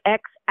take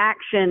X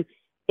action,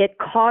 it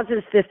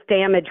causes this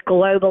damage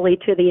globally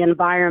to the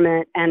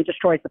environment and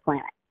destroys the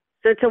planet.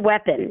 So it's a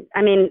weapon.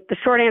 The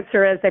short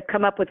answer is they've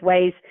come up with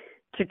ways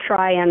to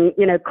try and,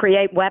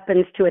 create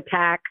weapons to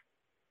attack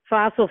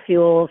fossil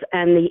fuels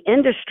and the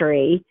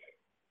industry.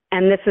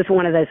 And this is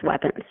one of those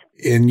weapons.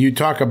 And you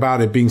talk about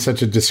it being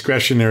such a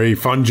discretionary,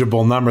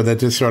 fungible number that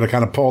just sort of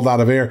kind of pulled out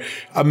of air.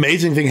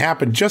 Amazing thing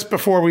happened just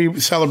before we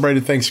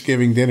celebrated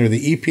Thanksgiving dinner.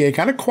 The EPA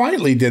kind of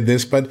quietly did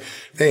this, but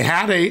they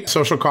had a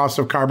social cost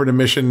of carbon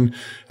emission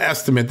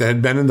estimate that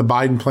had been in the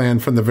Biden plan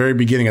from the very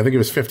beginning. I think it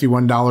was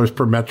 $51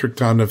 per metric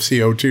ton of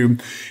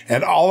CO2.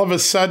 And all of a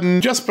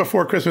sudden, just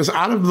before Christmas,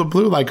 out of the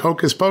blue, like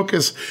hocus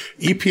pocus,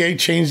 EPA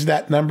changed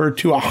that number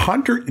to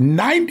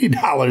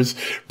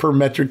 $190 per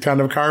metric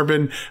ton of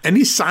carbon.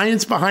 Any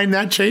science behind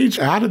that change?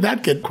 How did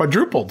that get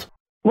quadrupled?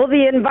 Well,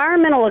 the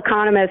environmental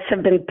economists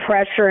have been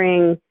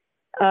pressuring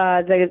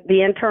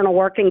the internal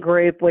working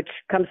group, which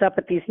comes up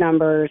with these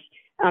numbers.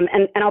 And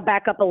I'll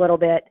back up a little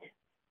bit.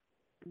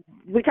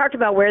 We talked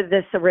about where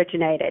this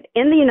originated.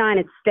 In the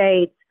United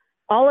States,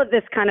 all of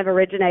this kind of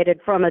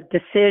originated from a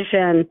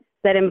decision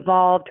that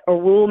involved a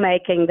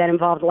rulemaking that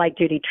involved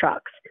light-duty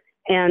trucks.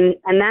 And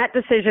that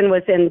decision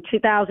was in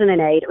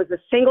 2008. It was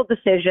a single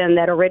decision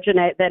that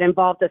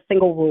involved a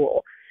single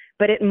rule.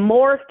 But it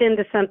morphed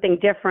into something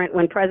different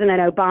when President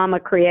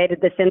Obama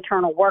created this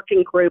internal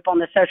working group on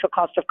the social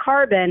cost of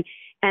carbon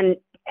and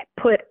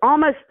put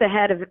almost the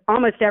head of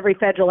almost every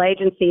federal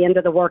agency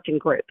into the working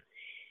group.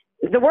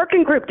 The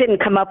working group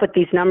didn't come up with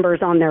these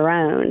numbers on their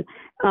own.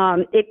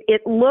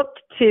 It looked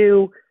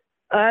to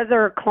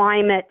other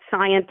climate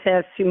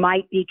scientists who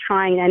might be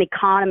trying, and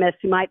economists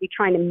who might be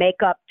trying to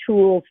make up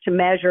tools to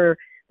measure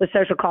the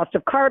social cost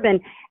of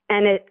carbon,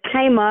 and it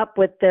came up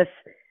with this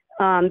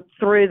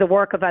through the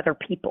work of other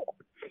people.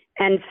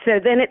 And so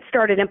then it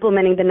started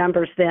implementing the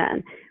numbers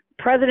then.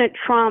 President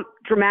Trump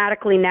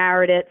dramatically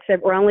narrowed it,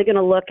 said we're only going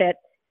to look at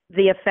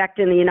the effect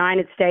in the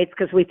United States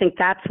because we think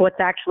that's what's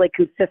actually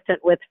consistent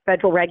with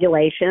federal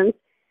regulations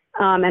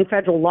and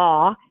federal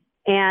law.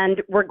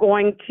 And we're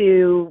going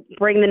to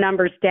bring the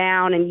numbers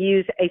down and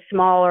use a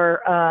smaller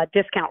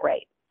discount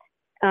rate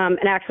and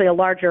actually a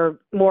larger,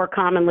 more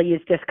commonly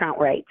used discount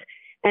rate.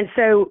 And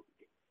so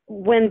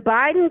when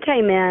Biden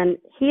came in,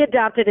 he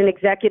adopted an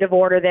executive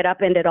order that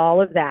upended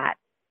all of that.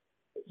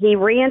 He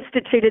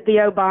reinstituted the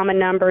Obama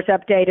numbers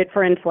updated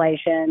for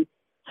inflation.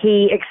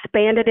 He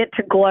expanded it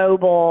to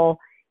global.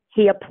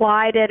 He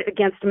applied it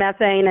against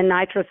methane and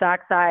nitrous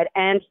oxide,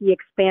 and he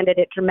expanded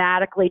it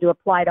dramatically to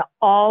apply to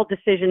all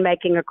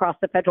decision-making across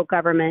the federal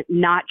government,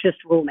 not just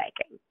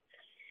rulemaking.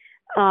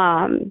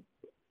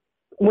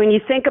 When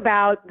you think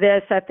about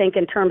this, I think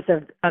in terms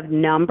of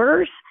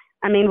numbers,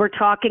 I mean, we're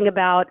talking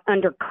about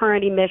under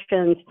current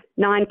emissions,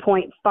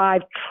 $9.5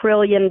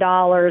 trillion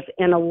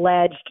in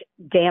alleged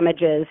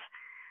damages.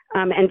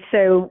 And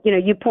so,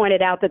 you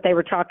pointed out that they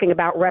were talking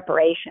about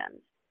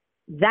reparations.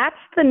 That's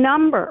the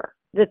number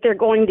that they're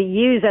going to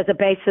use as a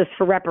basis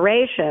for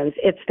reparations.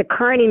 It's the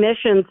current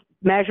emissions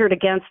measured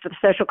against the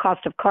social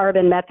cost of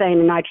carbon, methane,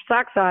 and nitrous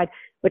oxide,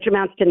 which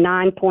amounts to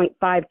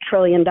 $9.5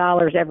 trillion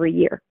every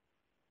year.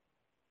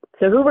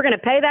 So who we're going to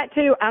pay that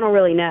to, I don't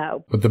really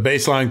know. But the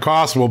baseline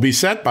cost will be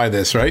set by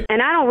this, right?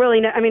 And I don't really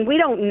know. I mean, we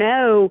don't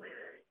know.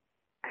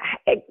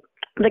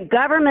 The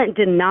government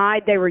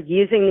denied they were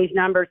using these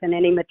numbers in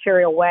any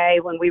material way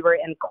when we were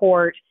in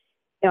court,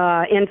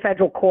 in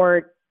federal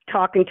court,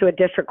 talking to a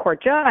district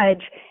court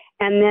judge.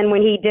 And then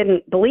when he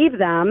didn't believe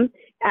them,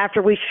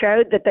 after we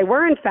showed that they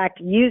were in fact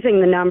using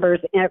the numbers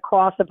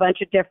across a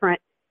bunch of different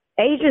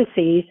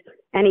agencies,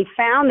 and he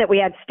found that we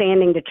had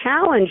standing to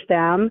challenge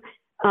them,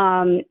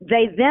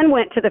 they then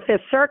went to the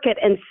Fifth Circuit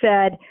and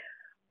said,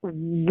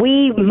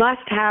 we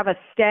must have a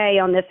stay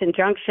on this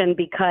injunction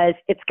because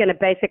it's going to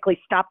basically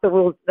stop the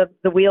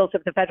wheels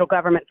of the federal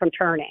government from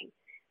turning.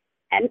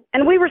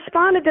 And we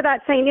responded to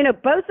that saying,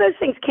 both those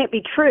things can't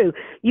be true.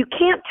 You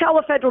can't tell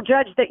a federal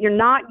judge that you're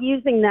not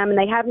using them and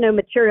they have no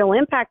material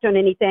impact on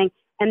anything,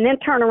 and then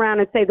turn around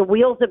and say the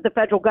wheels of the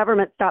federal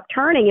government stop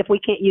turning if we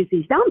can't use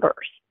these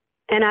numbers.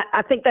 And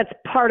I think that's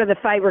part of the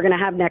fight we're going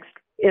to have next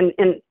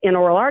in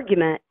oral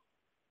argument,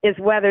 is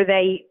whether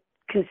they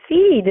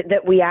concede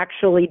that we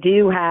actually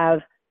do have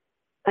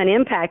an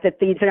impact, that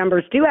these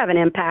numbers do have an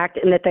impact,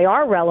 and that they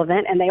are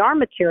relevant and they are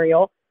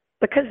material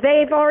because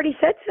they've already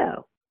said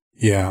so.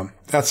 Yeah,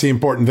 that's the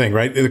important thing,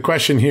 right? The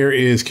question here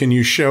is, can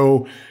you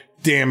show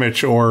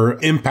damage or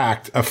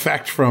impact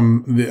effect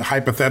from the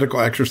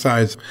hypothetical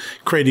exercise,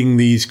 creating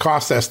these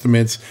cost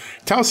estimates?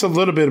 Tell us a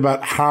little bit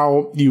about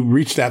how you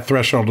reach that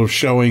threshold of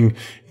showing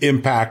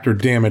impact or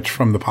damage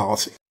from the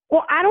policy.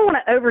 Well, I don't want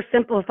to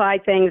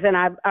oversimplify things, and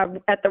I'm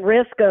at the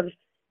risk of,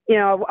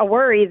 a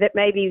worry that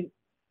maybe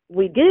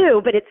we do,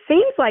 but it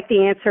seems like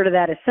the answer to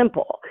that is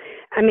simple.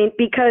 I mean,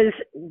 because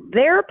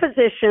their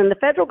position, the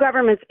federal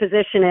government's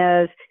position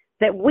is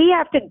that we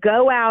have to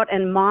go out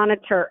and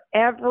monitor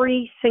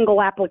every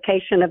single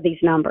application of these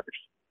numbers,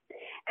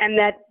 and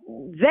that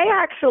they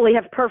actually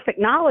have perfect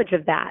knowledge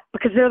of that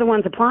because they're the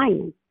ones applying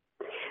them.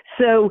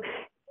 So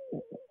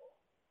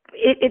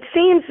it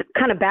seems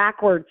kind of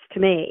backwards to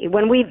me.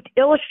 When we've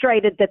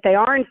illustrated that they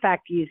are in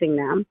fact using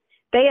them,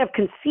 they have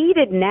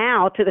conceded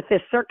now to the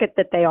Fifth Circuit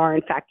that they are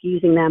in fact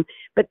using them,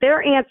 but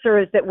their answer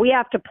is that we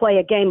have to play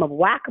a game of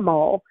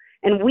whack-a-mole,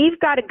 and we've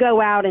got to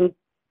go out and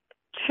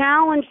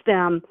challenge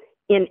them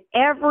in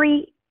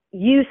every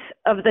use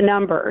of the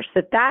numbers,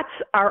 that's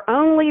our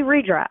only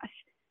redress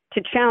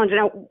to challenge.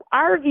 Now,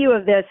 our view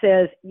of this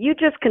is you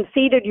just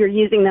conceded you're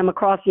using them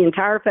across the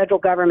entire federal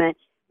government.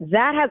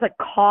 That has a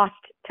cost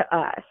to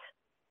us,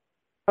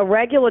 a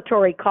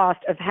regulatory cost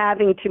of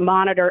having to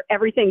monitor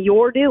everything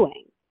you're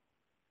doing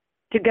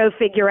to go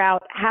figure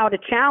out how to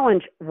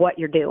challenge what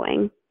you're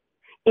doing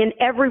in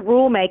every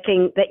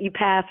rulemaking that you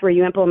pass where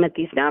you implement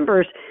these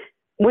numbers,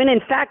 when in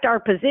fact our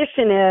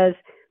position is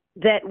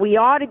that we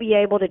ought to be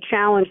able to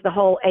challenge the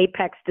whole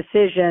apex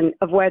decision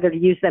of whether to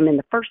use them in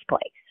the first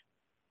place.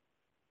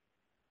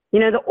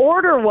 The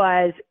order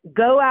was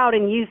go out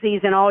and use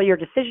these in all your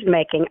decision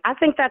making. I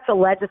think that's a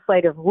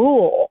legislative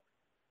rule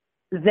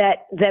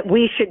that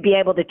we should be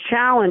able to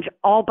challenge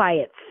all by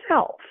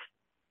itself.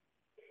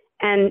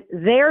 And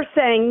they're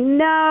saying,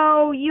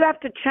 no, you have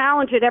to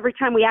challenge it every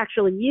time we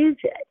actually use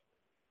it.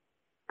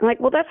 I'm like,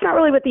 well, that's not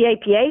really what the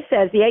APA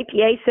says. The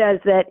APA says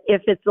that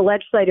if it's a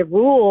legislative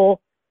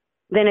rule,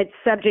 then it's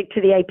subject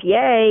to the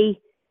APA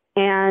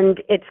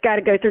and it's got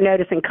to go through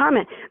notice and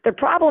comment. The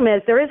problem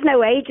is there is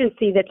no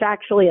agency that's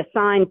actually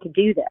assigned to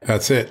do this.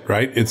 That's it,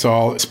 right? It's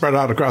all spread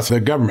out across the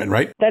government,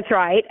 right? That's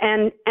right.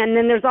 And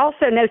then there's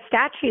also no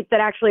statute that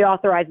actually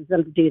authorizes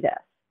them to do this.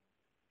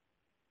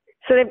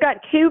 So they've got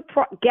two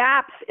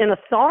gaps in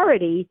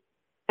authority,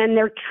 and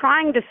they're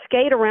trying to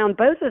skate around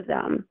both of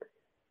them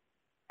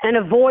and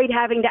avoid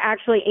having to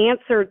actually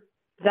answer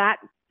that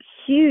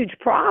huge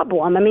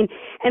problem. I mean,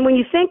 and when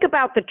you think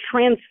about the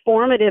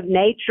transformative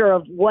nature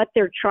of what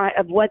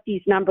what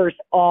these numbers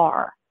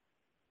are,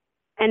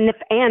 and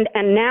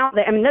now,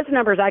 those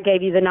numbers I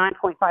gave you, the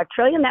 9.5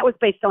 trillion, that was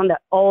based on the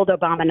old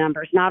Obama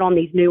numbers, not on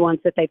these new ones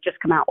that they've just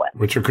come out with.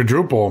 Which are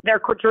quadruple. They're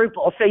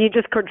quadruple. So you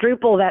just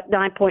quadruple that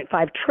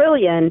 9.5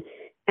 trillion,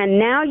 and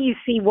now you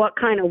see what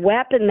kind of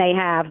weapon they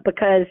have,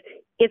 because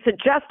it's a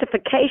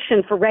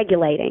justification for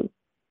regulating.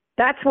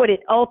 That's what it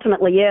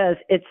ultimately is.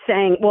 It's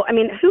saying, well,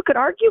 who could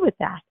argue with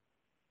that?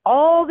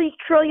 All these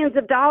trillions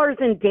of dollars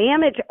in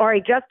damage are a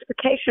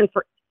justification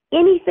for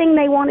anything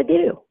they want to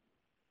do.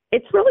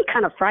 it's really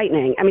kind of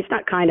frightening. I mean, it's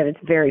not kind of, it's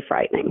very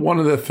frightening. One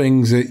of the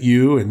things that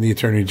you and the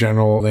Attorney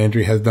General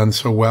Landry has done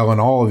so well in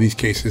all of these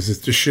cases is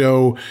to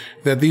show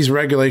that these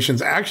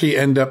regulations actually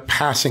end up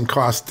passing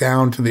costs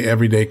down to the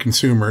everyday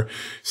consumer.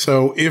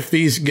 So if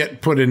these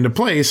get put into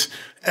place,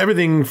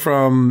 everything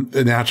from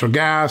the natural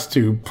gas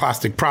to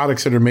plastic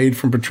products that are made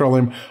from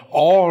petroleum,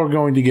 all are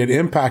going to get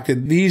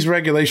impacted. These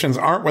regulations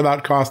aren't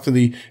without cost to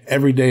the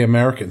everyday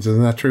Americans.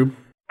 Isn't that true?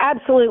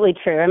 Absolutely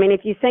true. I mean,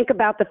 if you think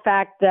about the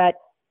fact that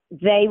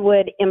they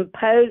would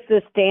impose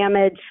this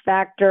damage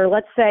factor,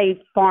 let's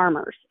say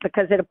farmers,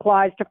 because it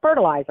applies to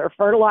fertilizer.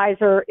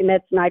 Fertilizer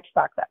emits nitrous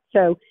oxide.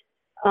 So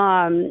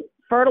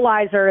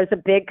fertilizer is a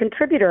big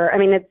contributor. I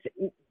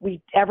mean,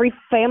 every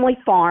family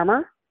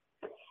farmer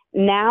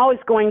now is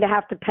going to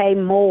have to pay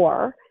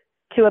more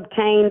to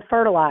obtain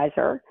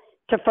fertilizer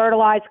to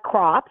fertilize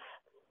crops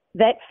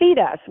that feed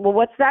us. Well,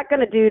 what's that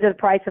going to do to the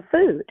price of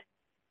food?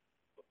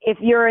 If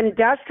you're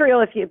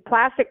industrial, if you have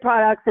plastic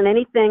products and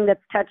anything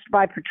that's touched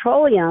by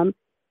petroleum,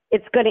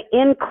 it's going to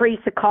increase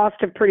the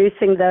cost of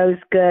producing those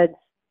goods.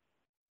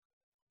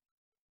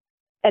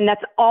 And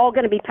that's all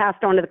going to be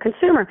passed on to the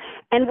consumer.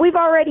 And we've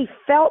already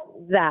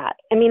felt that.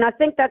 I mean, I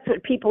think that's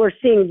what people are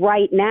seeing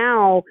right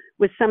now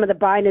with some of the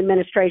Biden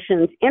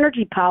administration's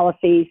energy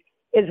policies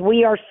is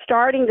we are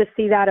starting to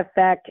see that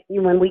effect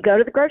when we go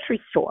to the grocery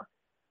store.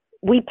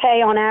 We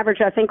pay on average,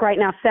 I think right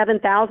now,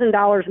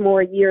 $7,000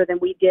 more a year than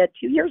we did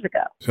 2 years ago.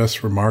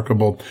 Just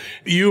remarkable.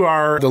 You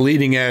are the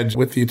leading edge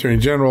with the Attorney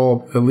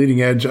General, the leading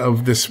edge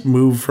of this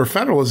move for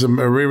federalism,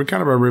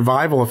 kind of a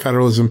revival of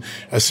federalism,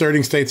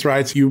 asserting states'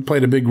 rights. You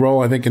played a big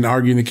role, I think, in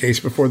arguing the case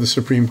before the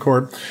Supreme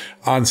Court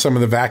on some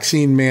of the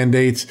vaccine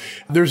mandates.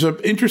 There's an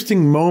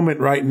interesting moment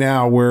right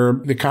now where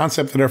the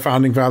concept that our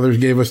founding fathers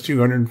gave us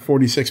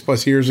 246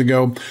 plus years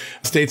ago,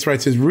 states'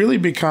 rights, has really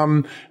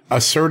become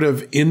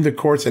assertive in the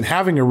courts and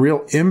having a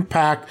real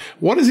impact.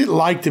 What is it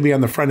like to be on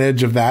the front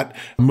edge of that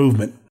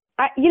movement?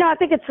 I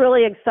think it's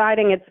really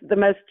exciting.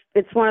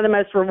 It's one of the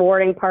most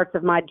rewarding parts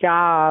of my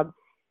job,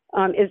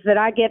 is that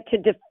I get to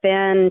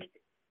defend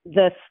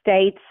the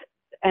states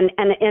and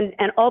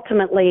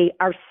ultimately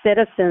our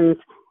citizens'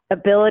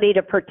 ability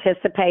to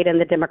participate in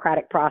the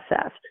democratic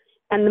process.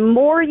 And the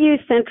more you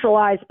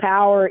centralize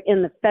power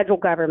in the federal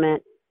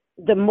government,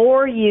 the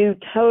more you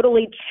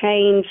totally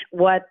change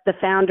what the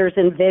founders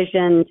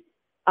envisioned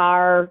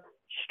our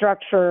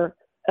structure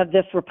of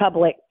this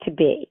republic to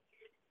be.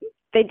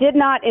 They did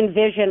not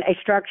envision a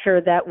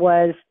structure that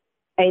was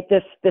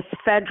this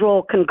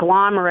federal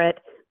conglomerate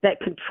that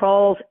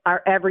controls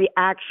our every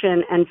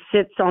action and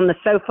sits on the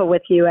sofa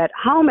with you at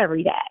home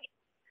every day.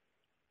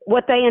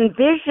 What they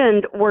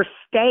envisioned were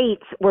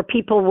states where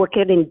people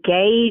could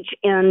engage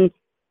in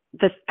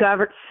this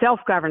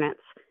self-governance.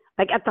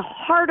 Like at the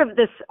heart of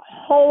this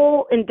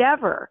whole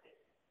endeavor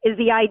is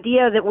the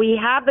idea that we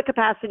have the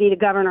capacity to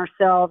govern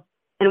ourselves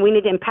and we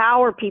need to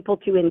empower people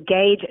to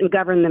engage and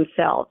govern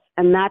themselves.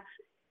 And that's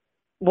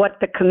what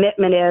the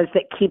commitment is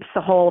that keeps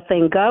the whole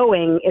thing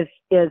going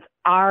is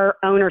our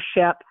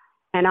ownership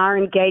and our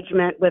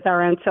engagement with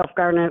our own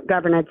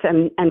self-governance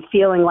and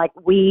feeling like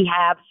we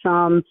have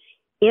some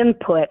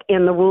input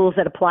in the rules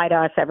that apply to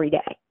us every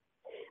day.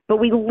 But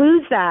we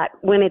lose that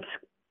when it's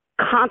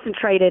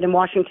concentrated in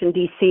Washington,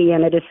 D.C.,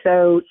 and it is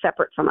so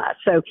separate from us.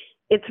 So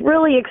it's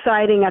really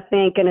exciting, I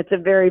think, and it's a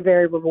very,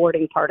 very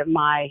rewarding part of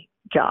my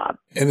job.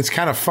 And it's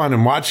kind of fun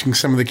in watching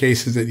some of the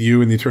cases that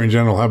you and the Attorney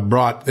General have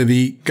brought.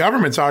 The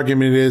government's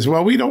argument is,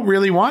 well, we don't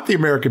really want the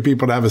American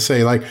people to have a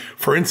say. Like,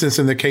 for instance,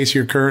 in the case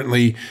you're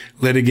currently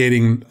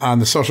litigating on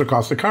the social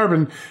cost of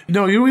carbon,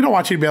 no, we don't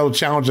want you to be able to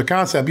challenge the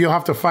concept. You'll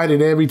have to fight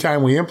it every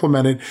time we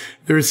implement it.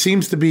 There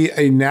seems to be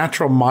a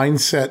natural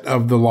mindset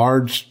of the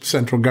large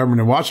central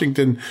government in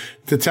Washington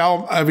to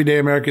tell everyday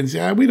Americans,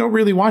 yeah, we don't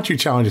really want you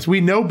to challenge us. We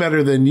know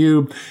better than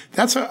you.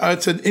 It's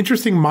an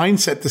interesting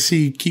mindset to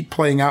see keep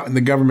playing out in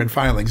the government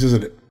filings,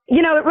 isn't it?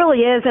 It really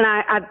is. And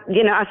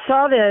I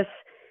saw this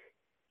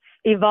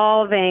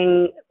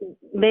evolving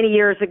many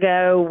years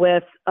ago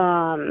with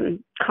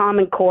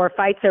Common Core,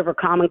 fights over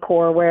Common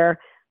Core, where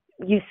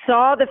you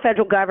saw the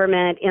federal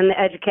government in the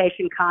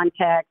education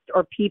context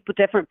or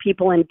different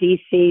people in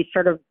D.C.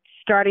 sort of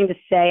starting to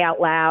say out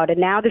loud. And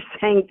now they're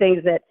saying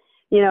things that,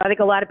 I think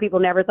a lot of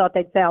people never thought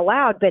they'd say out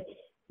loud,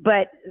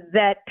 but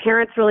that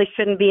parents really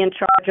shouldn't be in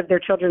charge of their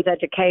children's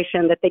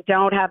education, that they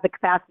don't have the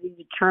capacity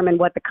to determine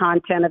what the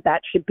content of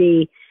that should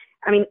be.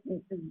 I mean,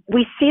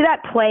 we see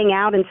that playing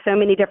out in so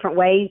many different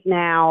ways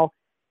now,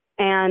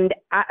 and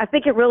I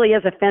think it really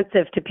is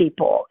offensive to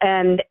people,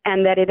 and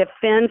that it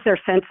offends their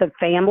sense of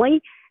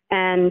family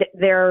and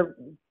their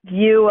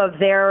view of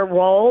their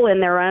role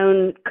in their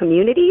own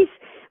communities,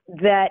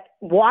 that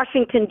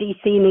Washington,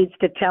 D.C. needs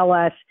to tell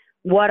us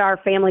what our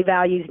family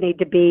values need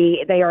to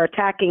be. They are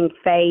attacking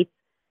faith.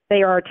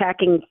 They are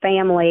attacking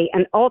family,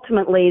 and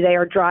ultimately they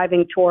are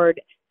driving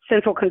toward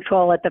central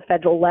control at the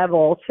federal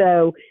level.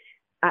 So,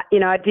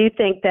 I do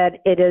think that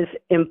it is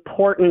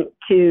important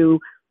to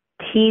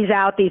tease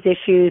out these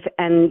issues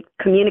and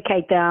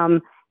communicate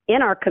them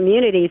in our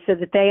community so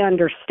that they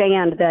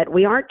understand that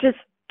we aren't just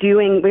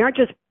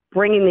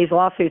bringing these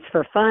lawsuits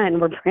for fun.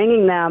 We're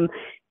bringing them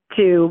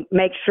to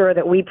make sure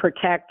that we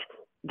protect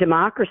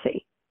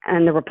democracy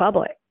and the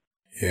republic.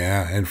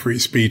 Yeah, and free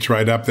speech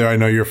right up there. I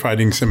know you're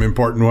fighting some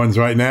important ones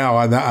right now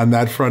on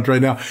that front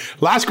right now.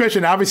 Last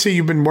question. Obviously,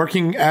 you've been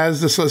working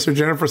as the Solicitor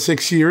General for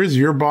 6 years.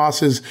 Your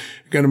boss is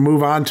going to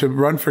move on to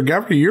run for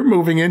governor. You're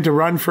moving in to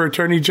run for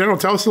Attorney General.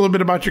 Tell us a little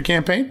bit about your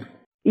campaign.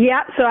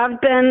 Yeah, so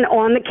I've been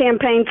on the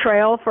campaign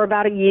trail for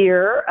about a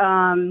year.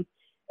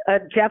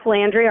 Jeff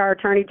Landry, our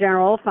Attorney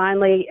General,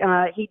 finally,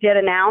 he did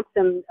announce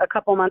a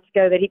couple months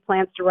ago that he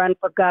plans to run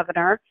for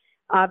governor.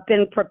 I've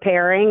been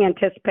preparing,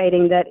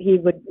 anticipating that he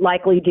would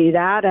likely do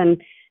that. And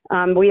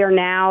we are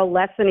now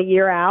less than a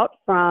year out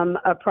from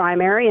a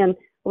primary, and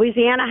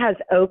Louisiana has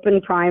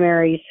open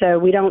primaries. So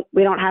we don't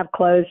have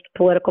closed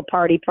political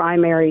party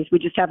primaries. We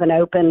just have an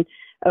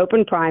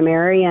open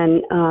primary.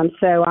 And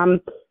so I'm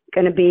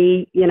going to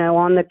be,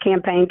 on the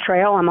campaign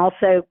trail. I'm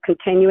also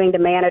continuing to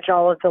manage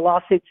all of the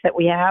lawsuits that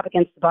we have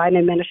against the Biden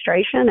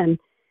administration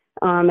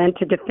and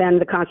to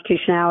defend the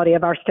constitutionality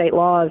of our state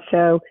laws.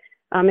 So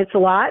it's a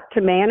lot to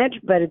manage,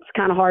 but it's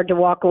kind of hard to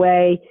walk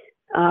away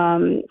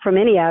from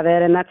any of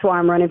it. And that's why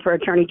I'm running for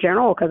Attorney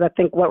General, because I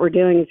think what we're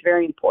doing is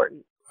very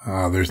important.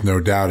 There's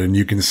no doubt. And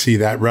you can see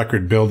that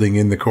record building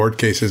in the court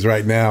cases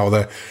right now.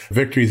 The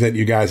victories that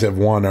you guys have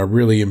won are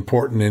really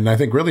important. And I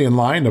think really in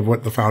line of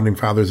what the founding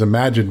fathers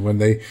imagined when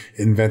they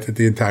invented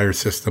the entire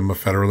system of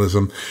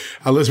federalism.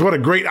 Liz, what a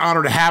great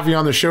honor to have you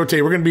on the show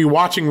today. We're going to be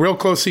watching real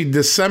closely.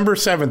 December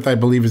 7th, I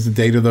believe, is the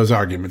date of those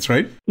arguments,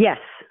 right? Yes.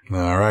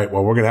 All right.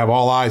 Well, we're going to have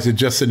all eyes at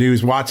Just the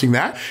News watching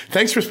that.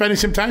 Thanks for spending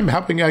some time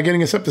helping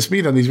getting us up to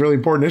speed on these really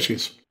important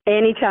issues.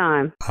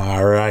 Anytime.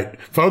 All right.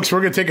 Folks,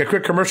 we're going to take a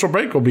quick commercial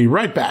break. We'll be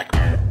right back.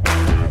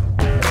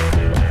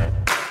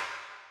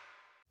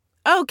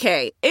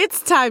 Okay,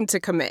 it's time to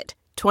commit.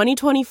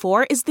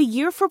 2024 is the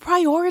year for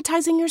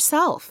prioritizing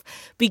yourself.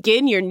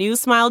 Begin your new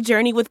smile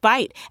journey with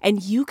Byte,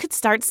 and you could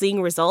start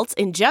seeing results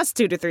in just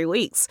 2 to 3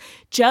 weeks.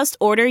 Just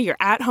order your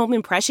at-home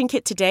impression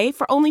kit today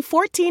for only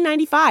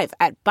 $14.95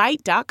 at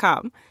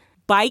Byte.com.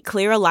 Byte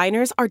clear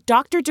aligners are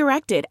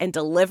doctor-directed and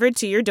delivered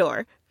to your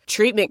door.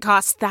 Treatment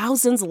costs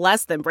thousands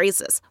less than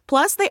braces.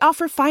 Plus, they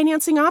offer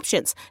financing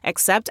options,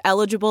 accept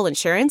eligible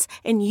insurance,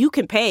 and you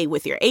can pay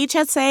with your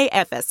HSA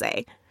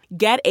FSA.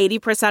 Get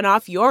 80%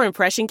 off your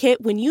impression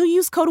kit when you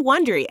use code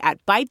WONDERY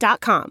at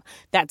Byte.com.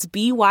 That's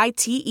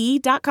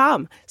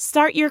BYTE.com.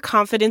 Start your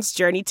confidence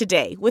journey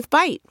today with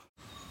Byte.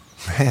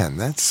 Man,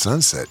 that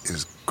sunset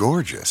is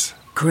gorgeous.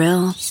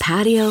 Grill,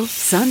 patio,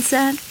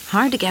 sunset.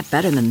 Hard to get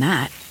better than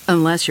that.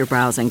 Unless you're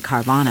browsing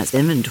Carvana's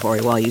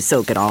inventory while you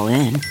soak it all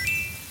in.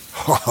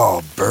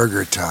 Oh,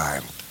 burger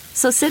time.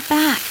 So sit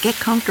back, get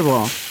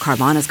comfortable.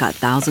 Carvana's got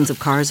thousands of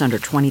cars under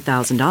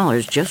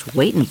 $20,000 just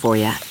waiting for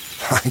you.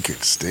 I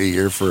could stay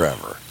here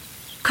forever.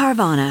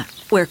 Carvana,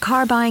 where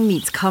car buying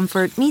meets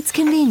comfort, meets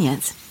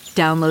convenience.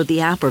 Download the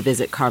app or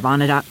visit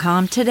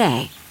Carvana.com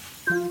today.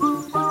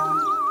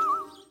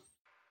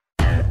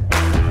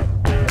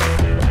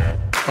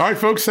 All right,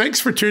 folks, thanks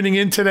for tuning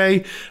in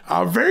today.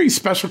 A very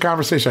special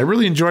conversation. I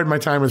really enjoyed my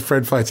time with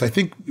Fred Fleitz. I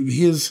think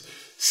his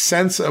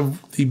sense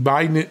of the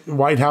Biden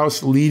White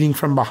House leading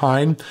from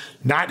behind,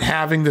 not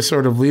having the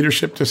sort of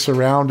leadership to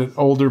surround an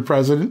older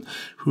president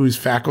whose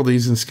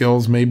faculties and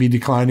skills may be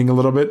declining a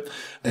little bit,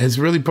 has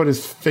really put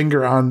his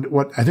finger on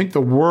what I think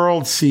the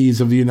world sees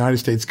of the United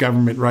States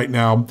government right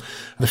now.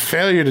 The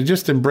failure to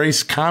just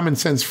embrace common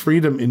sense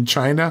freedom in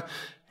China,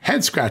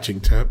 head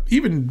scratching to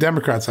even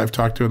Democrats I've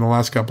talked to in the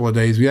last couple of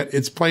days. Yet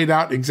it's played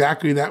out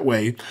exactly that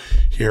way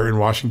here in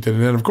Washington.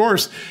 And then, of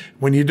course,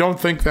 when you don't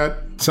think that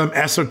some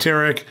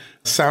esoteric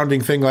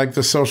sounding thing like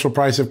the social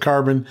price of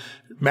carbon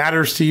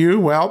matters to you,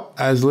 well,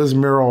 as Liz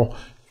Murrow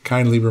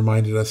kindly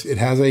reminded us, it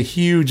has a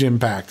huge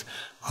impact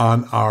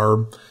on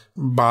our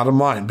bottom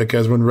line,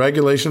 because when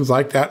regulations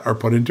like that are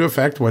put into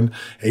effect, when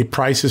a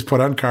price is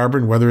put on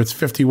carbon, whether it's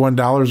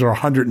 $51 or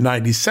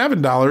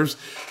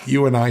 $197,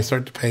 you and I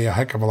start to pay a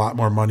heck of a lot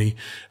more money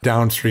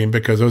downstream,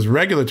 because those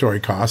regulatory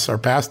costs are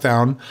passed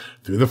down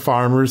through the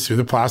farmers, through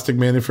the plastic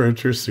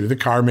manufacturers, through the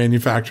car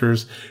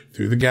manufacturers,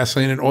 through the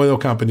gasoline and oil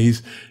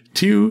companies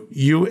to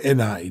you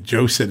and I,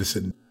 Joe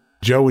Citizen.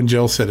 Joe and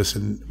Jill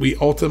Citizen. We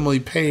ultimately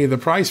pay the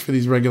price for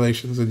these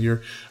regulations, and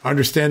you're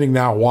understanding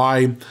now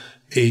why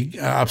a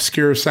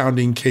obscure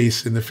sounding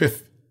case in the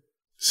Fifth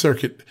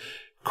Circuit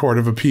Court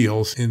of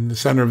Appeals in the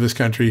center of this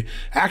country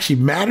actually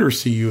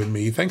matters to you and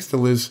me. Thanks to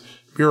Liz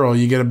Bureau,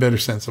 you get a better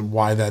sense of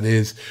why that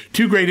is.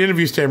 2 great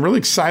interviews today. I'm really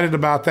excited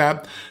about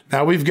that.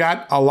 Now, we've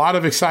got a lot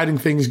of exciting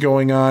things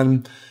going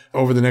on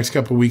over the next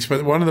couple of weeks,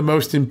 but one of the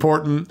most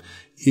important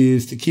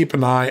is to keep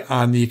an eye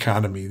on the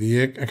economy.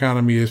 The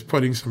economy is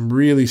putting some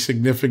really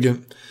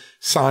significant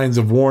signs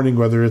of warning,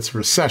 whether it's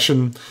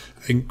recession,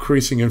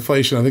 increasing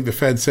inflation. I think the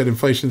Fed said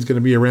inflation is going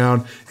to be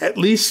around at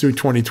least through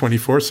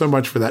 2024. So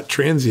much for that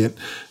transient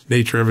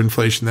nature of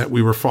inflation that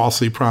we were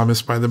falsely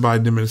promised by the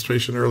Biden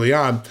administration early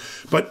on.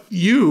 But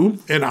you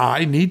and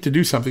I need to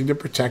do something to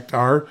protect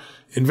our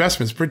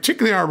investments,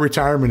 particularly our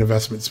retirement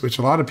investments, which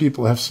a lot of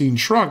people have seen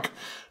shrunk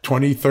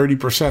 20,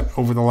 30%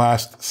 over the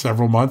last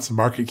several months. The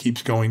market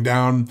keeps going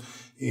down,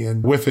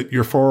 and with it,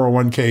 your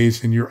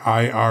 401ks and your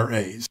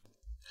IRAs.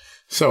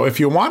 So if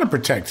you want to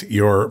protect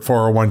your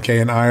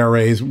 401k and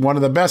IRAs, one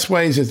of the best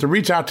ways is to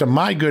reach out to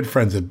my good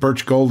friends at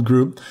Birch Gold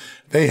Group.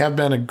 They have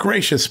been a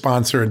gracious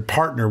sponsor and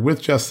partner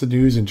with Just the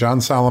News and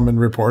John Solomon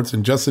Reports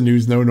and Just the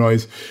News No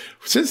Noise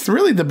since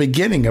really the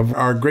beginning of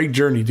our great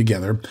journey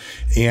together.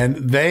 And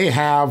they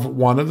have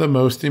one of the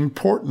most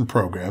important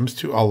programs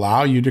to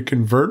allow you to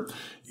convert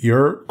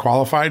your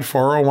qualified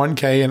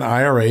 401k and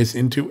IRAs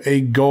into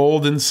a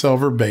gold and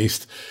silver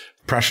based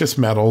precious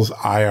metals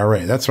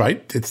IRA. That's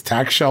right. It's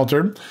tax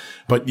sheltered,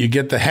 but you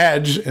get the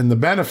hedge and the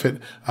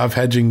benefit of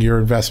hedging your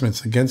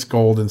investments against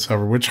gold and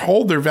silver, which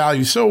hold their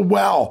value so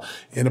well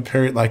in a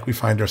period like we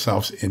find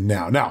ourselves in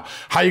now. Now,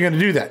 how are you going to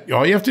do that?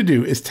 All you have to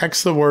do is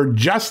text the word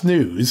Just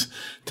News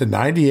to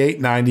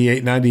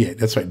 989898.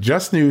 That's right.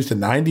 Just News to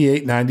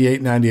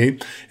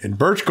 989898. And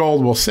Birch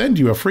Gold will send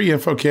you a free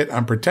info kit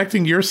on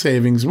protecting your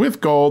savings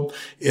with gold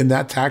in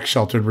that tax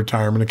sheltered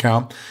retirement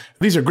account.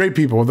 These are great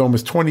people with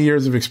almost 20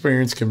 years of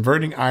experience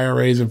converting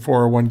IRAs and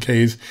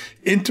 401ks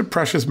into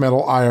precious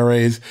metal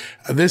IRAs.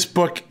 This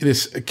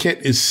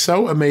kit is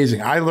so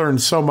amazing. I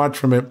learned so much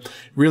from it,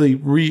 really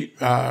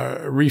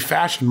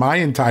refashioned my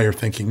entire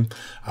thinking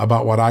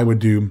about what I would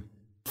do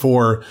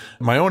for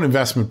my own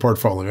investment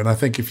portfolio. And I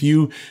think if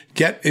you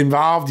get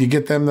involved, you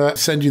get them to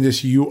send you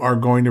this, you are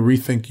going to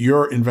rethink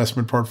your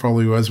investment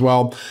portfolio as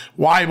well.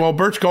 Why? Well,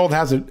 Birch Gold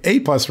has an A+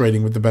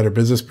 rating with the Better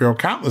Business Bureau,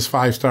 countless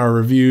 5-star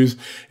reviews,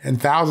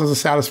 and thousands of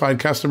satisfied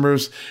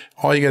customers.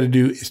 All you got to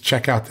do is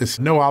check out this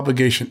no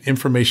obligation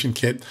information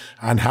kit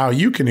on how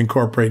you can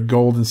incorporate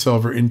gold and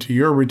silver into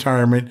your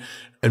retirement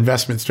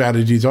investment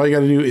strategies. All you got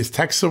to do is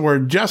text the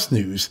word Just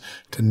News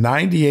to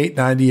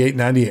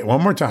 989898.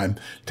 One more time.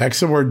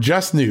 Text the word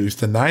Just News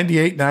to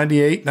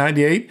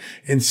 989898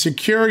 and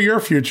secure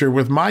your future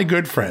with my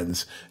good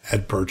friends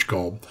at Birch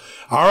Gold.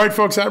 All right,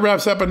 folks, that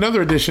wraps up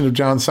another edition of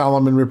John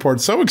Solomon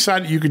Report. So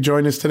excited you could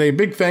join us today.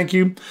 Big thank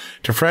you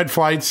to Fred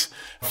Flights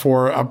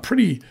for a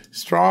pretty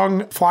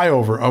strong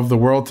flyover of the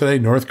world today.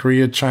 North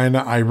Korea,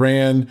 China,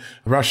 Iran,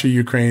 Russia,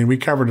 Ukraine. We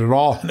covered it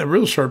all in a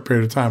real short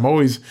period of time.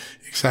 Always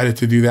excited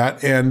to do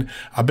that. And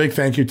a big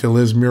thank you to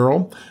Liz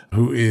Murrell,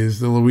 who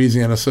is the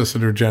Louisiana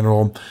Solicitor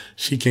General.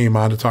 She came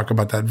on to talk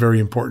about that very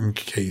important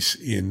case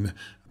in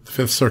the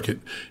Fifth Circuit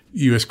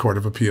U.S. Court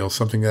of Appeals,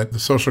 something that the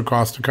social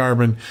cost of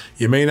carbon,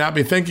 you may not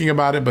be thinking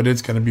about it, but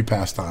it's going to be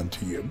passed on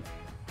to you.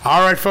 All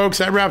right, folks,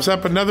 that wraps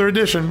up another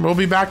edition. We'll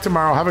be back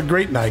tomorrow. Have a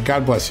great night.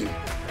 God bless you.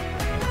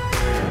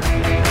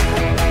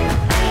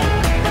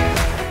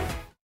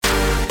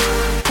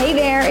 Hey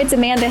there, it's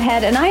Amanda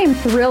Head, and I am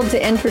thrilled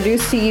to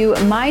introduce to you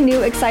my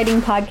new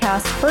exciting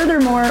podcast,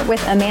 Furthermore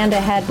with Amanda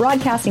Head,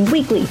 broadcasting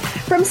weekly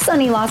from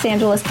sunny Los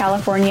Angeles,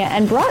 California,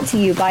 and brought to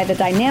you by the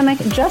dynamic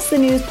Just the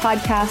News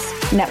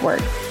Podcast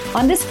Network.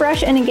 On this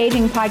fresh and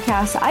engaging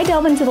podcast, I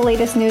delve into the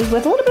latest news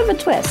with a little bit of a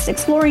twist,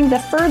 exploring the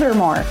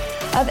furthermore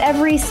of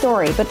every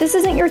story. But this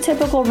isn't your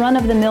typical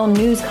run-of-the-mill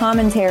news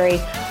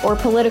commentary or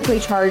politically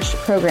charged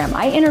program.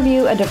 I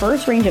interview a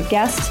diverse range of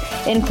guests,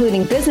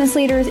 including business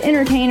leaders,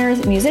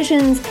 entertainers,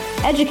 musicians,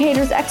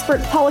 educators,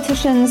 experts,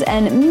 politicians,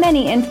 and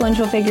many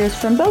influential figures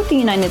from both the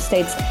United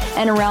States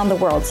and around the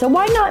world. So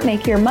why not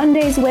make your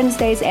Mondays,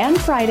 Wednesdays, and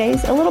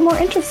Fridays a little more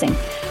interesting?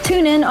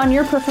 Tune in on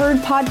your preferred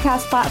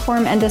podcast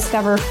platform and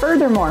discover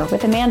Furthermore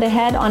with Amanda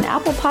Head on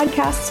Apple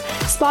Podcasts,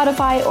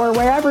 Spotify, or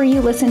wherever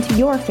you listen to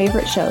your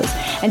favorite shows.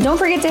 And don't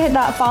forget to hit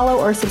that follow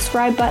or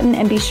subscribe button,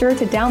 and be sure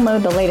to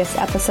download the latest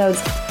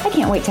episodes. I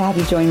can't wait to have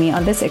you join me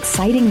on this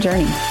exciting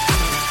journey.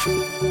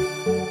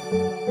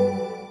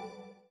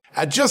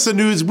 At Just the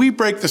News, we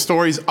break the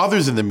stories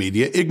others in the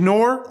media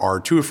ignore or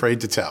are too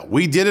afraid to tell.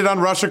 We did it on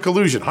Russia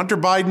collusion, Hunter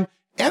Biden,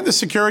 and the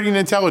security and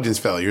intelligence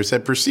failures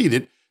that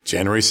preceded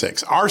January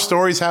 6th. Our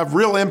stories have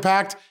real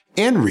impact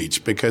and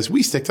reach because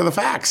we stick to the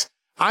facts.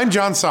 I'm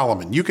John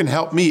Solomon. You can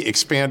help me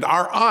expand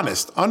our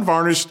honest,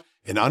 unvarnished,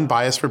 and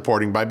unbiased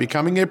reporting by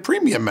becoming a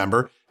premium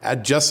member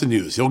at Just the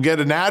News. You'll get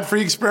an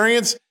ad-free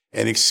experience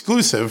and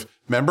exclusive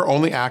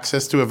member-only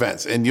access to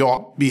events, and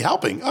you'll be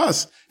helping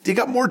us dig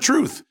up more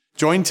truth.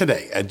 Join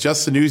today at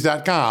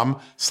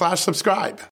justthenews.com/subscribe.